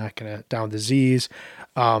Mercy, go back in Down with Disease.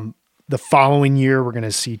 The following year, we're going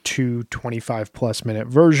to see 2 25-plus minute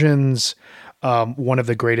versions. One of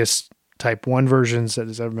the greatest Type 1 versions that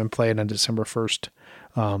has ever been played on December 1st,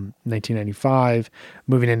 1995.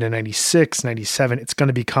 Moving into 96, 97, it's going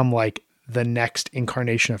to become like the next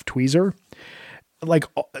incarnation of Tweezer. Like,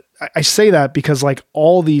 I say that because like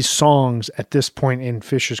all these songs at this point in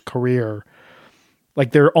Fish's career,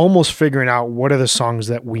 like they're almost figuring out what are the songs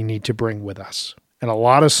that we need to bring with us. And a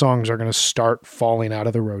lot of songs are going to start falling out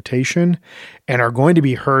of the rotation and are going to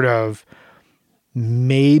be heard of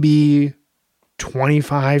maybe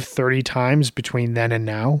 25, 30 times between then and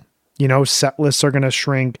now. Set lists are going to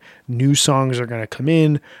shrink, new songs are going to come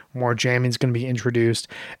in, more jamming is going to be introduced.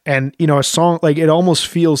 And, a song, like it almost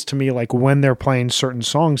feels to me like when they're playing certain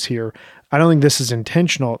songs here, I don't think this is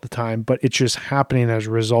intentional at the time, but it's just happening as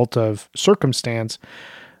a result of circumstance.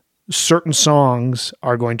 Certain songs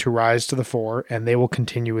are going to rise to the fore and they will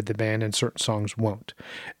continue with the band and certain songs won't.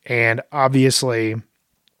 And obviously,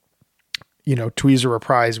 Tweezer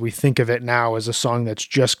Reprise, we think of it now as a song that's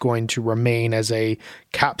just going to remain as a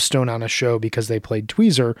capstone on a show because they played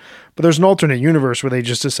Tweezer. But there's an alternate universe where they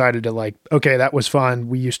just decided to like, okay, that was fun.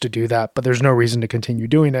 We used to do that, but there's no reason to continue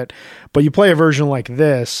doing it. But you play a version like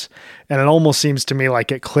this, and it almost seems to me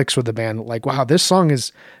like it clicks with the band. Like, wow, this song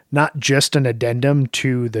is not just an addendum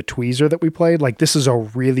to the Tweezer that we played. Like, this is a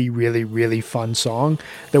really, really, really fun song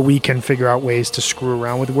that we can figure out ways to screw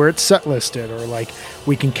around with where it's set listed, or like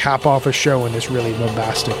we can cap off a show in this really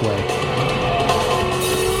bombastic way.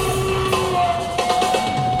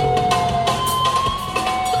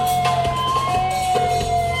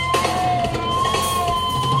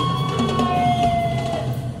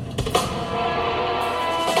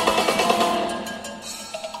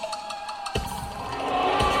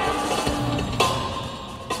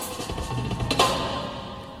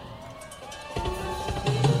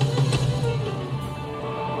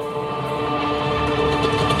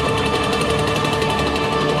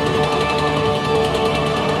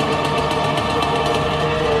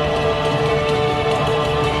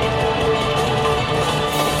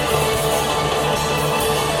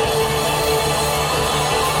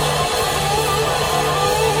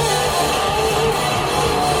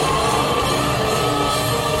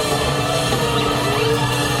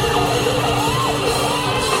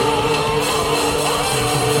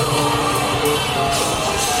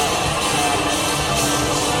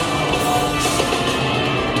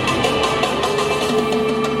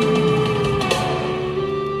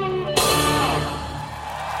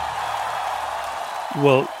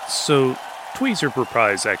 Well, so Tweezer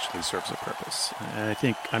Reprise actually serves a purpose. And I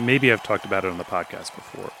think maybe I've talked about it on the podcast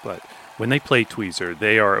before, but when they play Tweezer,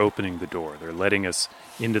 they are opening the door. They're letting us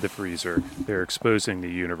into the freezer. They're exposing the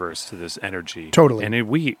universe to this energy. Totally. And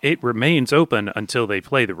it remains open until they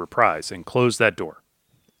play the reprise and close that door.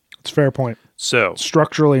 It's a fair point. So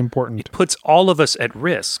structurally important. It puts all of us at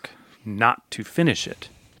risk not to finish it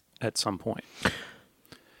at some point.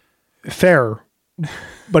 Fair.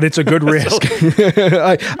 But it's a good risk.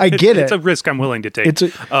 I get it. It's a risk I'm willing to take.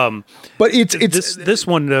 But it's this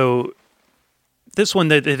one though. This one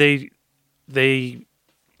they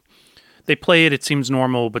play it. It seems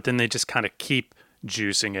normal, but then they just kind of keep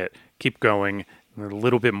juicing it, keep going a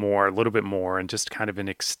little bit more, and just kind of an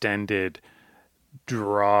extended,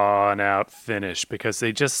 drawn out finish because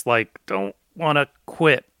they just like don't want to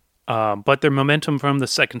quit. But their momentum from the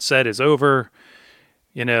second set is over.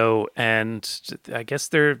 And I guess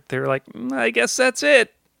they're like, I guess that's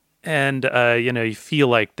it. And, you feel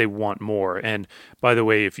like they want more. And by the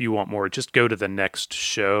way, if you want more, just go to the next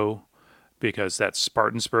show because that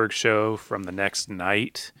Spartansburg show from the next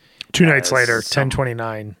night. 2 nights later,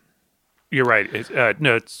 10/29. You're right.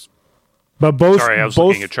 No, it's. But both. Sorry, I was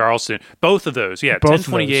looking at Charleston. Both of those. Yeah.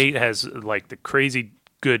 10/28 has like the crazy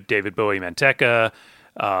good David Bowie Manteca.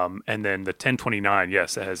 And then the 10/29,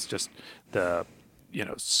 yes, it has just the.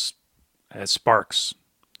 Has sparks.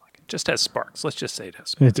 It just has sparks. Let's just say it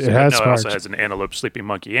has sparks. It has sparks. It also has an Antelope, Sleeping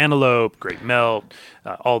Monkey Antelope, Great Melt,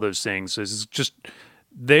 all those things. It's just,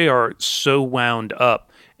 they are so wound up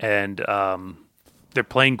and they're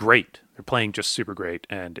playing great. They're playing just super great.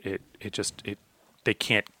 And they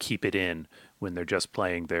can't keep it in when they're just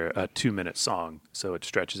playing their 2-minute song. So it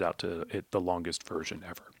stretches out to the longest version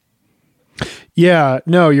ever. Yeah,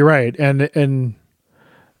 no, you're right. And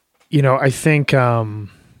I think, I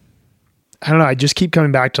don't know. I just keep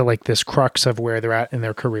coming back to like this crux of where they're at in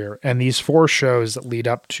their career. And these 4 shows that lead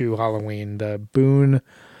up to Halloween, the Boone,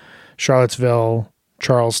 Charlottesville,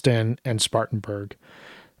 Charleston, and Spartanburg.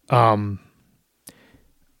 I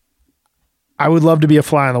would love to be a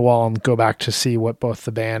fly on the wall and go back to see what both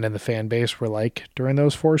the band and the fan base were like during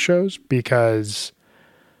those 4 shows, because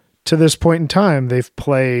to this point in time, they've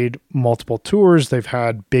played multiple tours. They've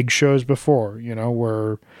had big shows before,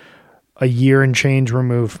 we're a year and change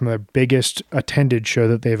removed from the biggest attended show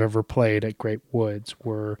that they've ever played at Great Woods.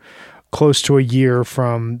 We're close to a year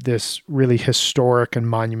from this really historic and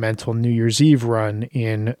monumental New Year's Eve run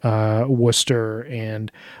in Worcester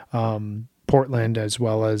and Portland, as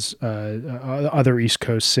well as other East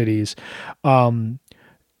Coast cities. They've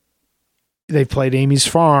played Amy's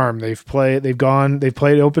Farm. They've played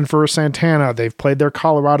open for Santana. They've played their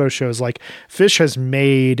Colorado shows. Like, Phish has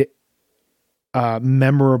made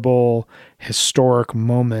memorable, historic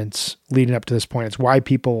moments leading up to this point. It's why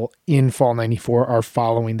people in fall 94 are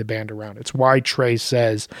following the band around. It's why Trey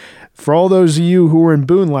says, for all those of you who were in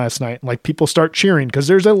Boone last night, like, people start cheering, because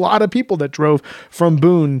there's a lot of people that drove from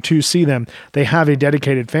Boone to see them. They have a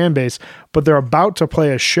dedicated fan base, but they're about to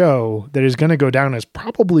play a show that is going to go down as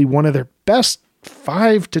probably one of their best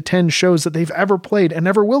 5 to 10 shows that they've ever played and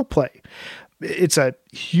ever will play. It's a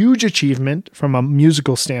huge achievement from a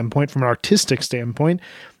musical standpoint, from an artistic standpoint.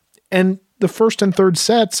 And the first and third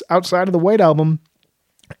sets outside of the White Album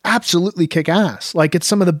absolutely kick ass. Like, it's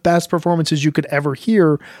some of the best performances you could ever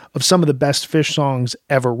hear of some of the best Phish songs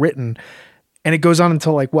ever written. And it goes on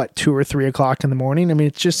until 2 or 3 o'clock in the morning. I mean,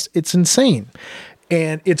 it's insane.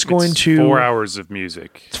 And it's 4 hours of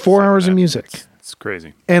music. It's 4 hours of music. It's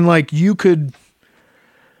crazy. And you could,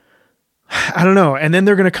 I don't know. And then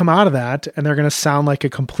they're going to come out of that and they're going to sound like a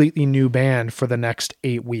completely new band for the next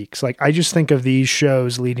 8 weeks. Like, I just think of these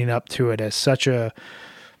shows leading up to it as I'm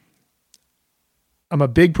a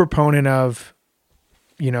big proponent of,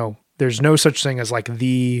 there's no such thing as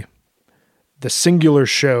the singular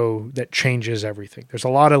show that changes everything. There's a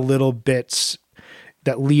lot of little bits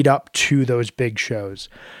that lead up to those big shows,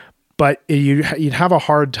 but you'd have a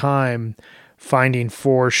hard time finding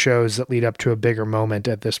 4 shows that lead up to a bigger moment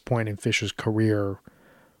at this point in Phish's career,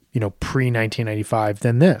 pre-1995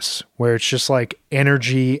 than this, where it's just like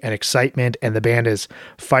energy and excitement and the band is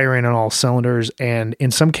firing on all cylinders. And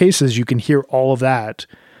in some cases you can hear all of that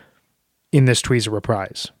in this Tweezer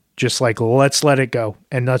reprise. Just let's let it go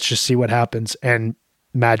and let's just see what happens. And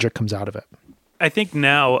magic comes out of it. I think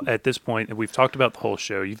now at this point, and we've talked about the whole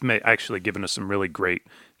show, you've actually given us some really great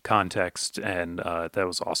context, and that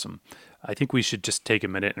was awesome. I think we should just take a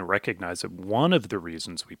minute and recognize that one of the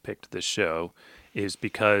reasons we picked this show is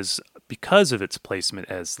because of its placement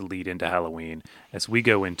as the lead into Halloween. As we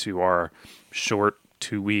go into our short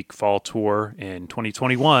 2-week fall tour in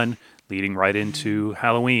 2021, leading right into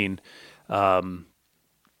Halloween, will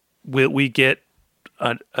we get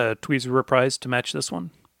a Tweezer reprise to match this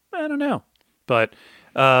one? I don't know. But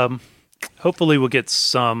hopefully we'll get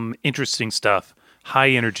some interesting stuff,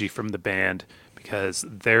 high energy from the band, because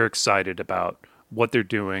they're excited about what they're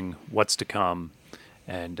doing, what's to come,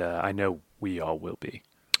 and I know we all will be.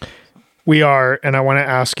 We are, and I want to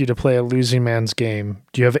ask you to play a losing man's game.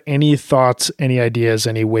 Do you have any thoughts, any ideas,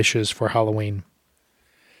 any wishes for Halloween?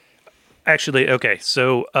 Actually, okay,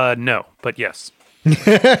 so no, but yes.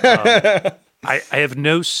 I have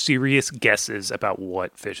no serious guesses about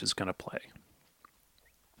what Phish is going to play.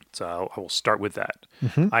 So I will start with that.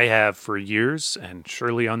 Mm-hmm. I have for years, and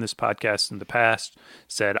surely on this podcast in the past,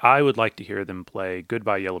 said I would like to hear them play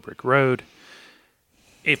Goodbye Yellow Brick Road,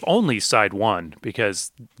 if only side 1,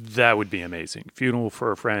 because that would be amazing. Funeral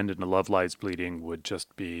for a Friend and The Love Lies Bleeding would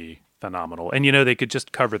just be phenomenal. And, they could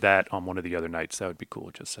just cover that on one of the other nights. That would be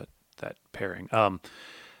cool, just that pairing.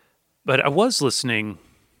 But I was listening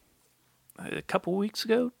a couple weeks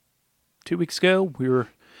ago, 2 weeks ago, we were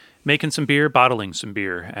making some beer, bottling some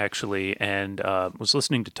beer, actually, and was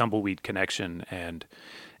listening to Tumbleweed Connection, and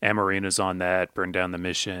Amarina's on that, Burn Down the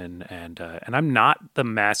Mission, and I'm not the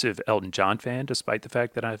massive Elton John fan, despite the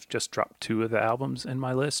fact that I've just dropped 2 of the albums in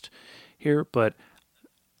my list here, but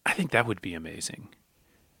I think that would be amazing.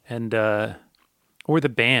 And or the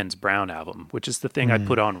band's Brown album, which is the thing I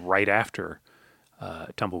put on right after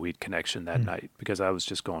Tumbleweed Connection that night, because I was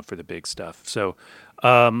just going for the big stuff. So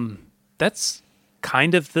that's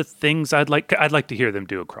kind of the things I'd like to hear them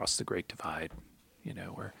do, Across the Great Divide,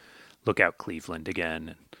 or Look Out Cleveland again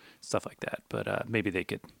and stuff like that. But maybe they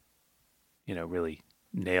could, really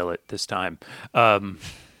nail it this time.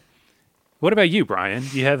 What about you, Brian?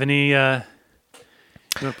 Do you have any, you want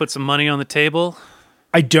to put some money on the table?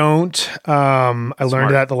 I don't. I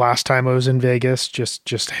learned that the last time I was in Vegas.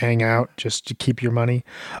 Just hang out, just to keep your money.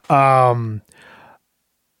 I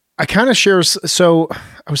kind of share. So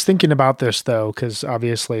I was thinking about this though, because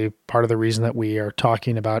obviously part of the reason that we are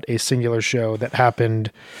talking about a singular show that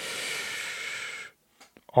happened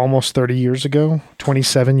almost 30 years ago,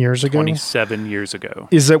 27 years ago. 27 years ago.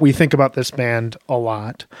 Is that we think about this band a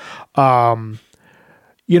lot.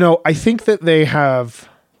 You know, I think that they have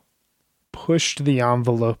pushed the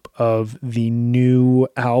envelope of the new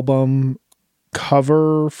album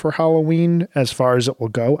cover for Halloween as far as it will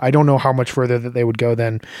go. I don't know how much further that they would go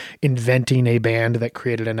than inventing a band that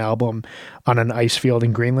created an album on an ice field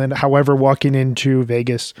in Greenland. However, walking into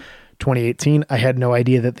Vegas 2018, I had no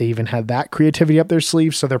idea that they even had that creativity up their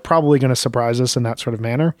sleeve. So they're probably going to surprise us in that sort of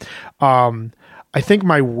manner. I think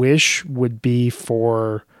my wish would be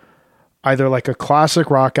for either like a classic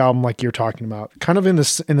rock album, like you're talking about, kind of in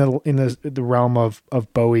the realm of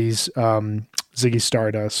Bowie's Ziggy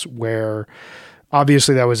Stardust, where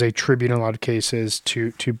obviously that was a tribute in a lot of cases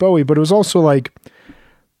to Bowie, but it was also like,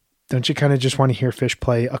 don't you kind of just want to hear Fish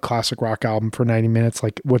play a classic rock album for 90 minutes?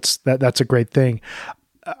 Like what's that? That's a great thing.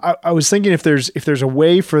 I was thinking if there's a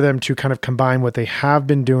way for them to kind of combine what they have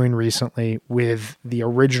been doing recently with the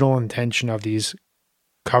original intention of these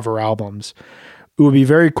cover albums, it would be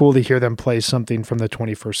very cool to hear them play something from the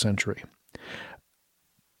 21st century.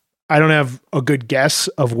 I don't have a good guess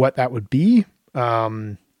of what that would be.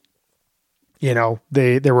 You know,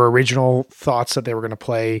 there were original thoughts that they were going to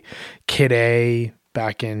play Kid A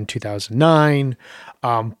back in 2009.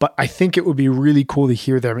 But I think it would be really cool to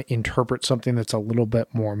hear them interpret something that's a little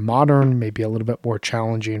bit more modern, maybe a little bit more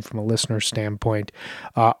challenging from a listener standpoint.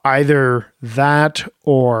 Either that,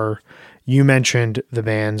 or you mentioned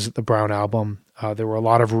the Brown album. There were a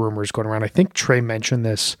lot of rumors going around. I think Trey mentioned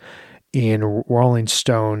this in Rolling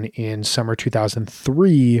Stone in summer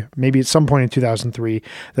 2003, maybe at some point in 2003,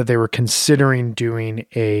 that they were considering doing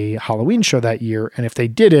a Halloween show that year. And if they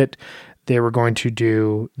did it, they were going to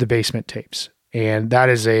do the Basement Tapes. And that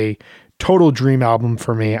is a total dream album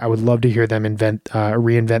for me. I would love to hear them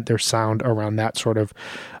reinvent their sound around that sort of,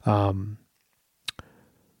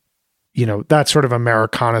 that sort of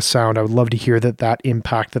Americana sound. I would love to hear that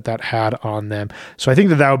impact that had on them. So I think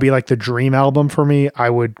that would be like the dream album for me. I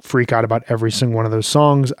would freak out about every single one of those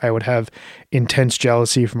songs. I would have intense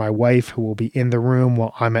jealousy for my wife, who will be in the room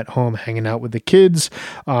while I'm at home hanging out with the kids,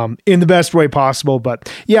 in the best way possible.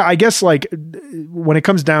 But yeah, I guess like when it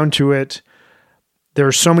comes down to it, there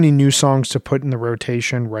are so many new songs to put in the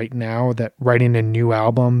rotation right now that writing a new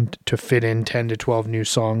album to fit in 10 to 12 new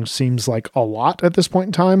songs seems like a lot at this point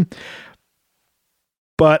in time.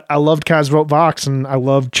 But I loved Casvote Vox, and I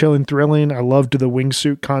loved Chillin' Thrilling. I loved the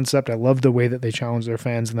wingsuit concept. I loved the way that they challenge their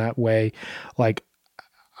fans in that way. Like,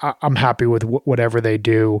 I'm happy with whatever they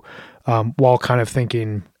do, while kind of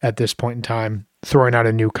thinking at this point in time, throwing out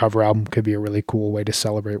a new cover album could be a really cool way to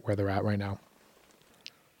celebrate where they're at right now.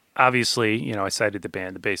 Obviously, I cited the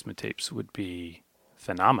band. The Basement Tapes would be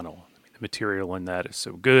phenomenal. I mean, the material in that is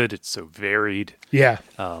so good. It's so varied. Yeah.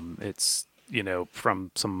 It's,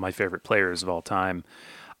 from some of my favorite players of all time.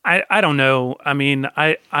 I don't know. I mean,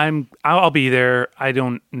 I'll be there. I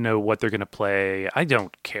don't know what they're going to play. I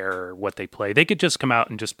don't care what they play. They could just come out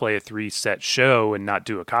and just play a 3-set show and not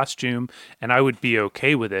do a costume, and I would be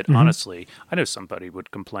okay with it, honestly. I know somebody would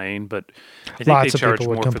complain, but I think they charge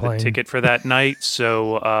more for the ticket for that night,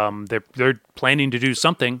 so they're planning to do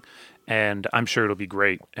something, and I'm sure it'll be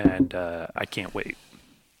great, and I can't wait.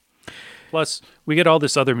 Plus, we get all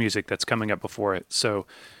this other music that's coming up before it, so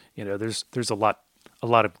there's a lot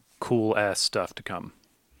of cool ass stuff to come.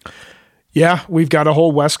 Yeah, we've got a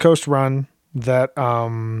whole West Coast run that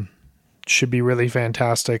should be really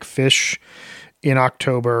fantastic. Fish in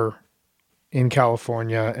October in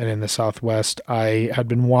California and in the Southwest. I had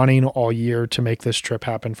been wanting all year to make this trip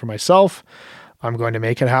happen for myself. I'm going to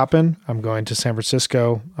make it happen. I'm going to San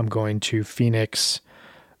Francisco. I'm going to Phoenix,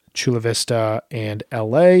 Chula Vista, and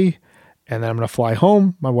LA. And then I'm going to fly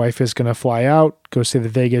home. My wife is going to fly out, go see the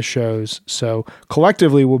Vegas shows. So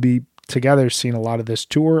collectively, we'll be together seeing a lot of this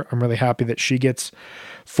tour. I'm really happy that she gets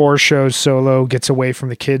 4 shows solo, gets away from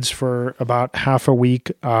the kids for about half a week.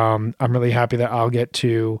 I'm really happy that I'll get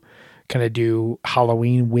to kind of do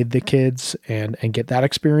Halloween with the kids and get that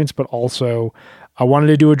experience. But also, I wanted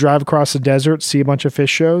to do a drive across the desert, see a bunch of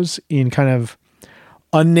Fish shows in kind of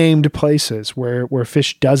unnamed places where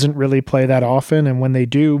Fish doesn't really play that often. And when they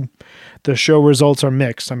do, the show results are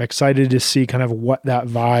mixed. I'm excited to see kind of what that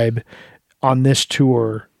vibe on this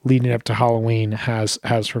tour leading up to Halloween has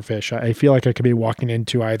for Fish. I feel like I could be walking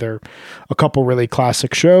into either a couple really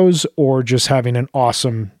classic shows or just having an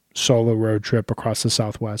awesome solo road trip across the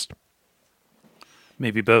Southwest?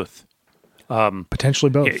 Maybe both. Potentially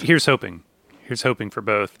both. Here's hoping. Here's hoping for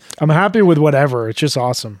both. I'm happy with whatever. It's just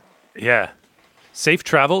awesome. Yeah. Safe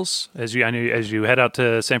travels as you head out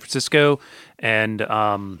to San Francisco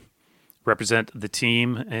and represent the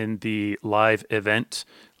team in the live event.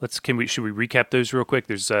 Should we recap those real quick?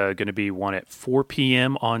 There's going to be one at 4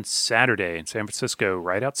 p.m. on Saturday in San Francisco,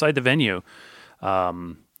 right outside the venue.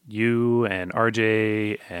 You and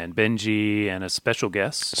RJ and Benji and a special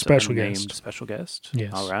guest. Special guest. Special guest?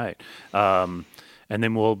 Yes. All right. And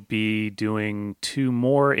then we'll be doing 2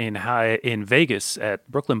 more in Vegas at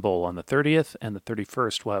Brooklyn Bowl on the 30th and the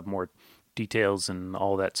 31st. We'll have more details and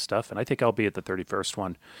all that stuff. And I think I'll be at the 31st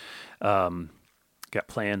one. Got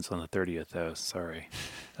plans on the 30th, though. Sorry.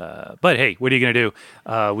 But hey, what are you going to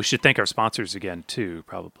do? We should thank our sponsors again, too,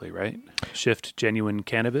 probably, right? Shift Genuine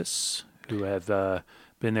Cannabis, who have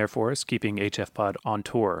been there for us, keeping HFPod on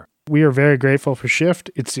tour. We are very grateful for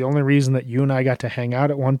Shift. It's the only reason that you and I got to hang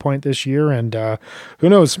out at one point this year. And who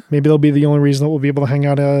knows? Maybe they'll be the only reason that we'll be able to hang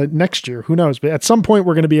out next year. Who knows? But at some point,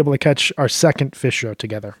 we're going to be able to catch our second Fish show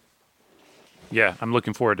together. Yeah, I'm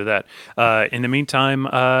looking forward to that. In the meantime,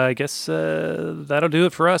 I guess that'll do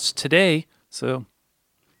it for us today. So,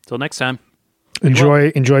 till next time.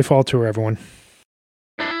 Enjoy Fall Tour, everyone.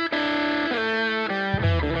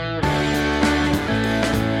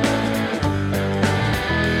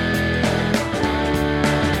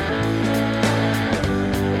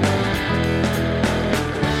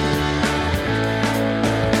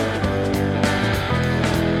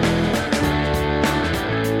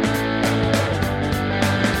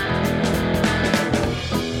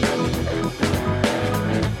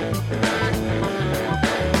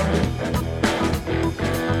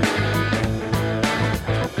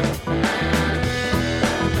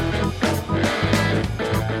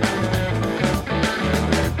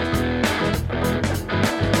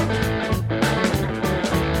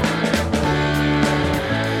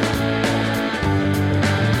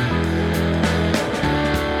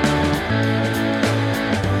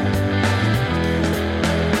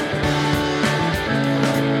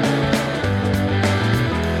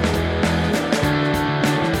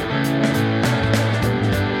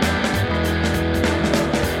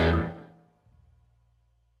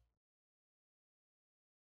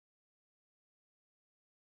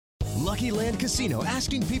 Lucky Land Casino,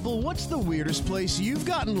 asking people, what's the weirdest place you've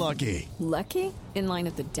gotten lucky? Lucky? In line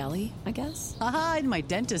at the deli, I guess? Aha, in my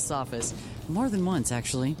dentist's office. More than once,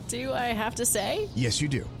 actually. Do I have to say? Yes, you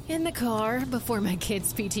do. In the car before my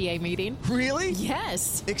kids' PTA meeting. Really?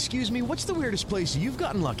 Yes. Excuse me, what's the weirdest place you've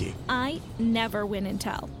gotten lucky? I never win and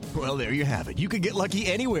tell. Well, there you have it. You can get lucky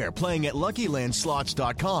anywhere, playing at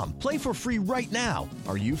LuckyLandSlots.com. Play for free right now.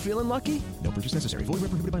 Are you feeling lucky? No purchase necessary. Void where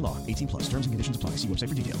prohibited by law. 18+. Terms and conditions apply. See website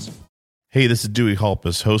for details. Hey, this is Dewey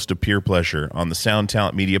Halpus, host of Peer Pleasure on the Sound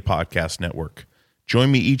Talent Media Podcast Network. Join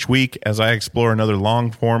me each week as I explore another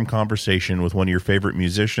long-form conversation with one of your favorite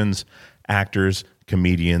musicians, actors,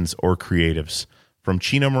 comedians, or creatives. From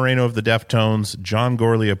Chino Moreno of the Deftones, John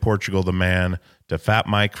Gorley of Portugal the Man, to Fat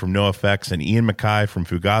Mike from NoFX and Ian MacKaye from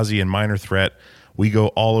Fugazi and Minor Threat, we go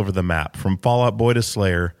all over the map. From Fall Out Boy to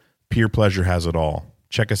Slayer, Peer Pleasure has it all.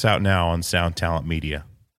 Check us out now on Sound Talent Media.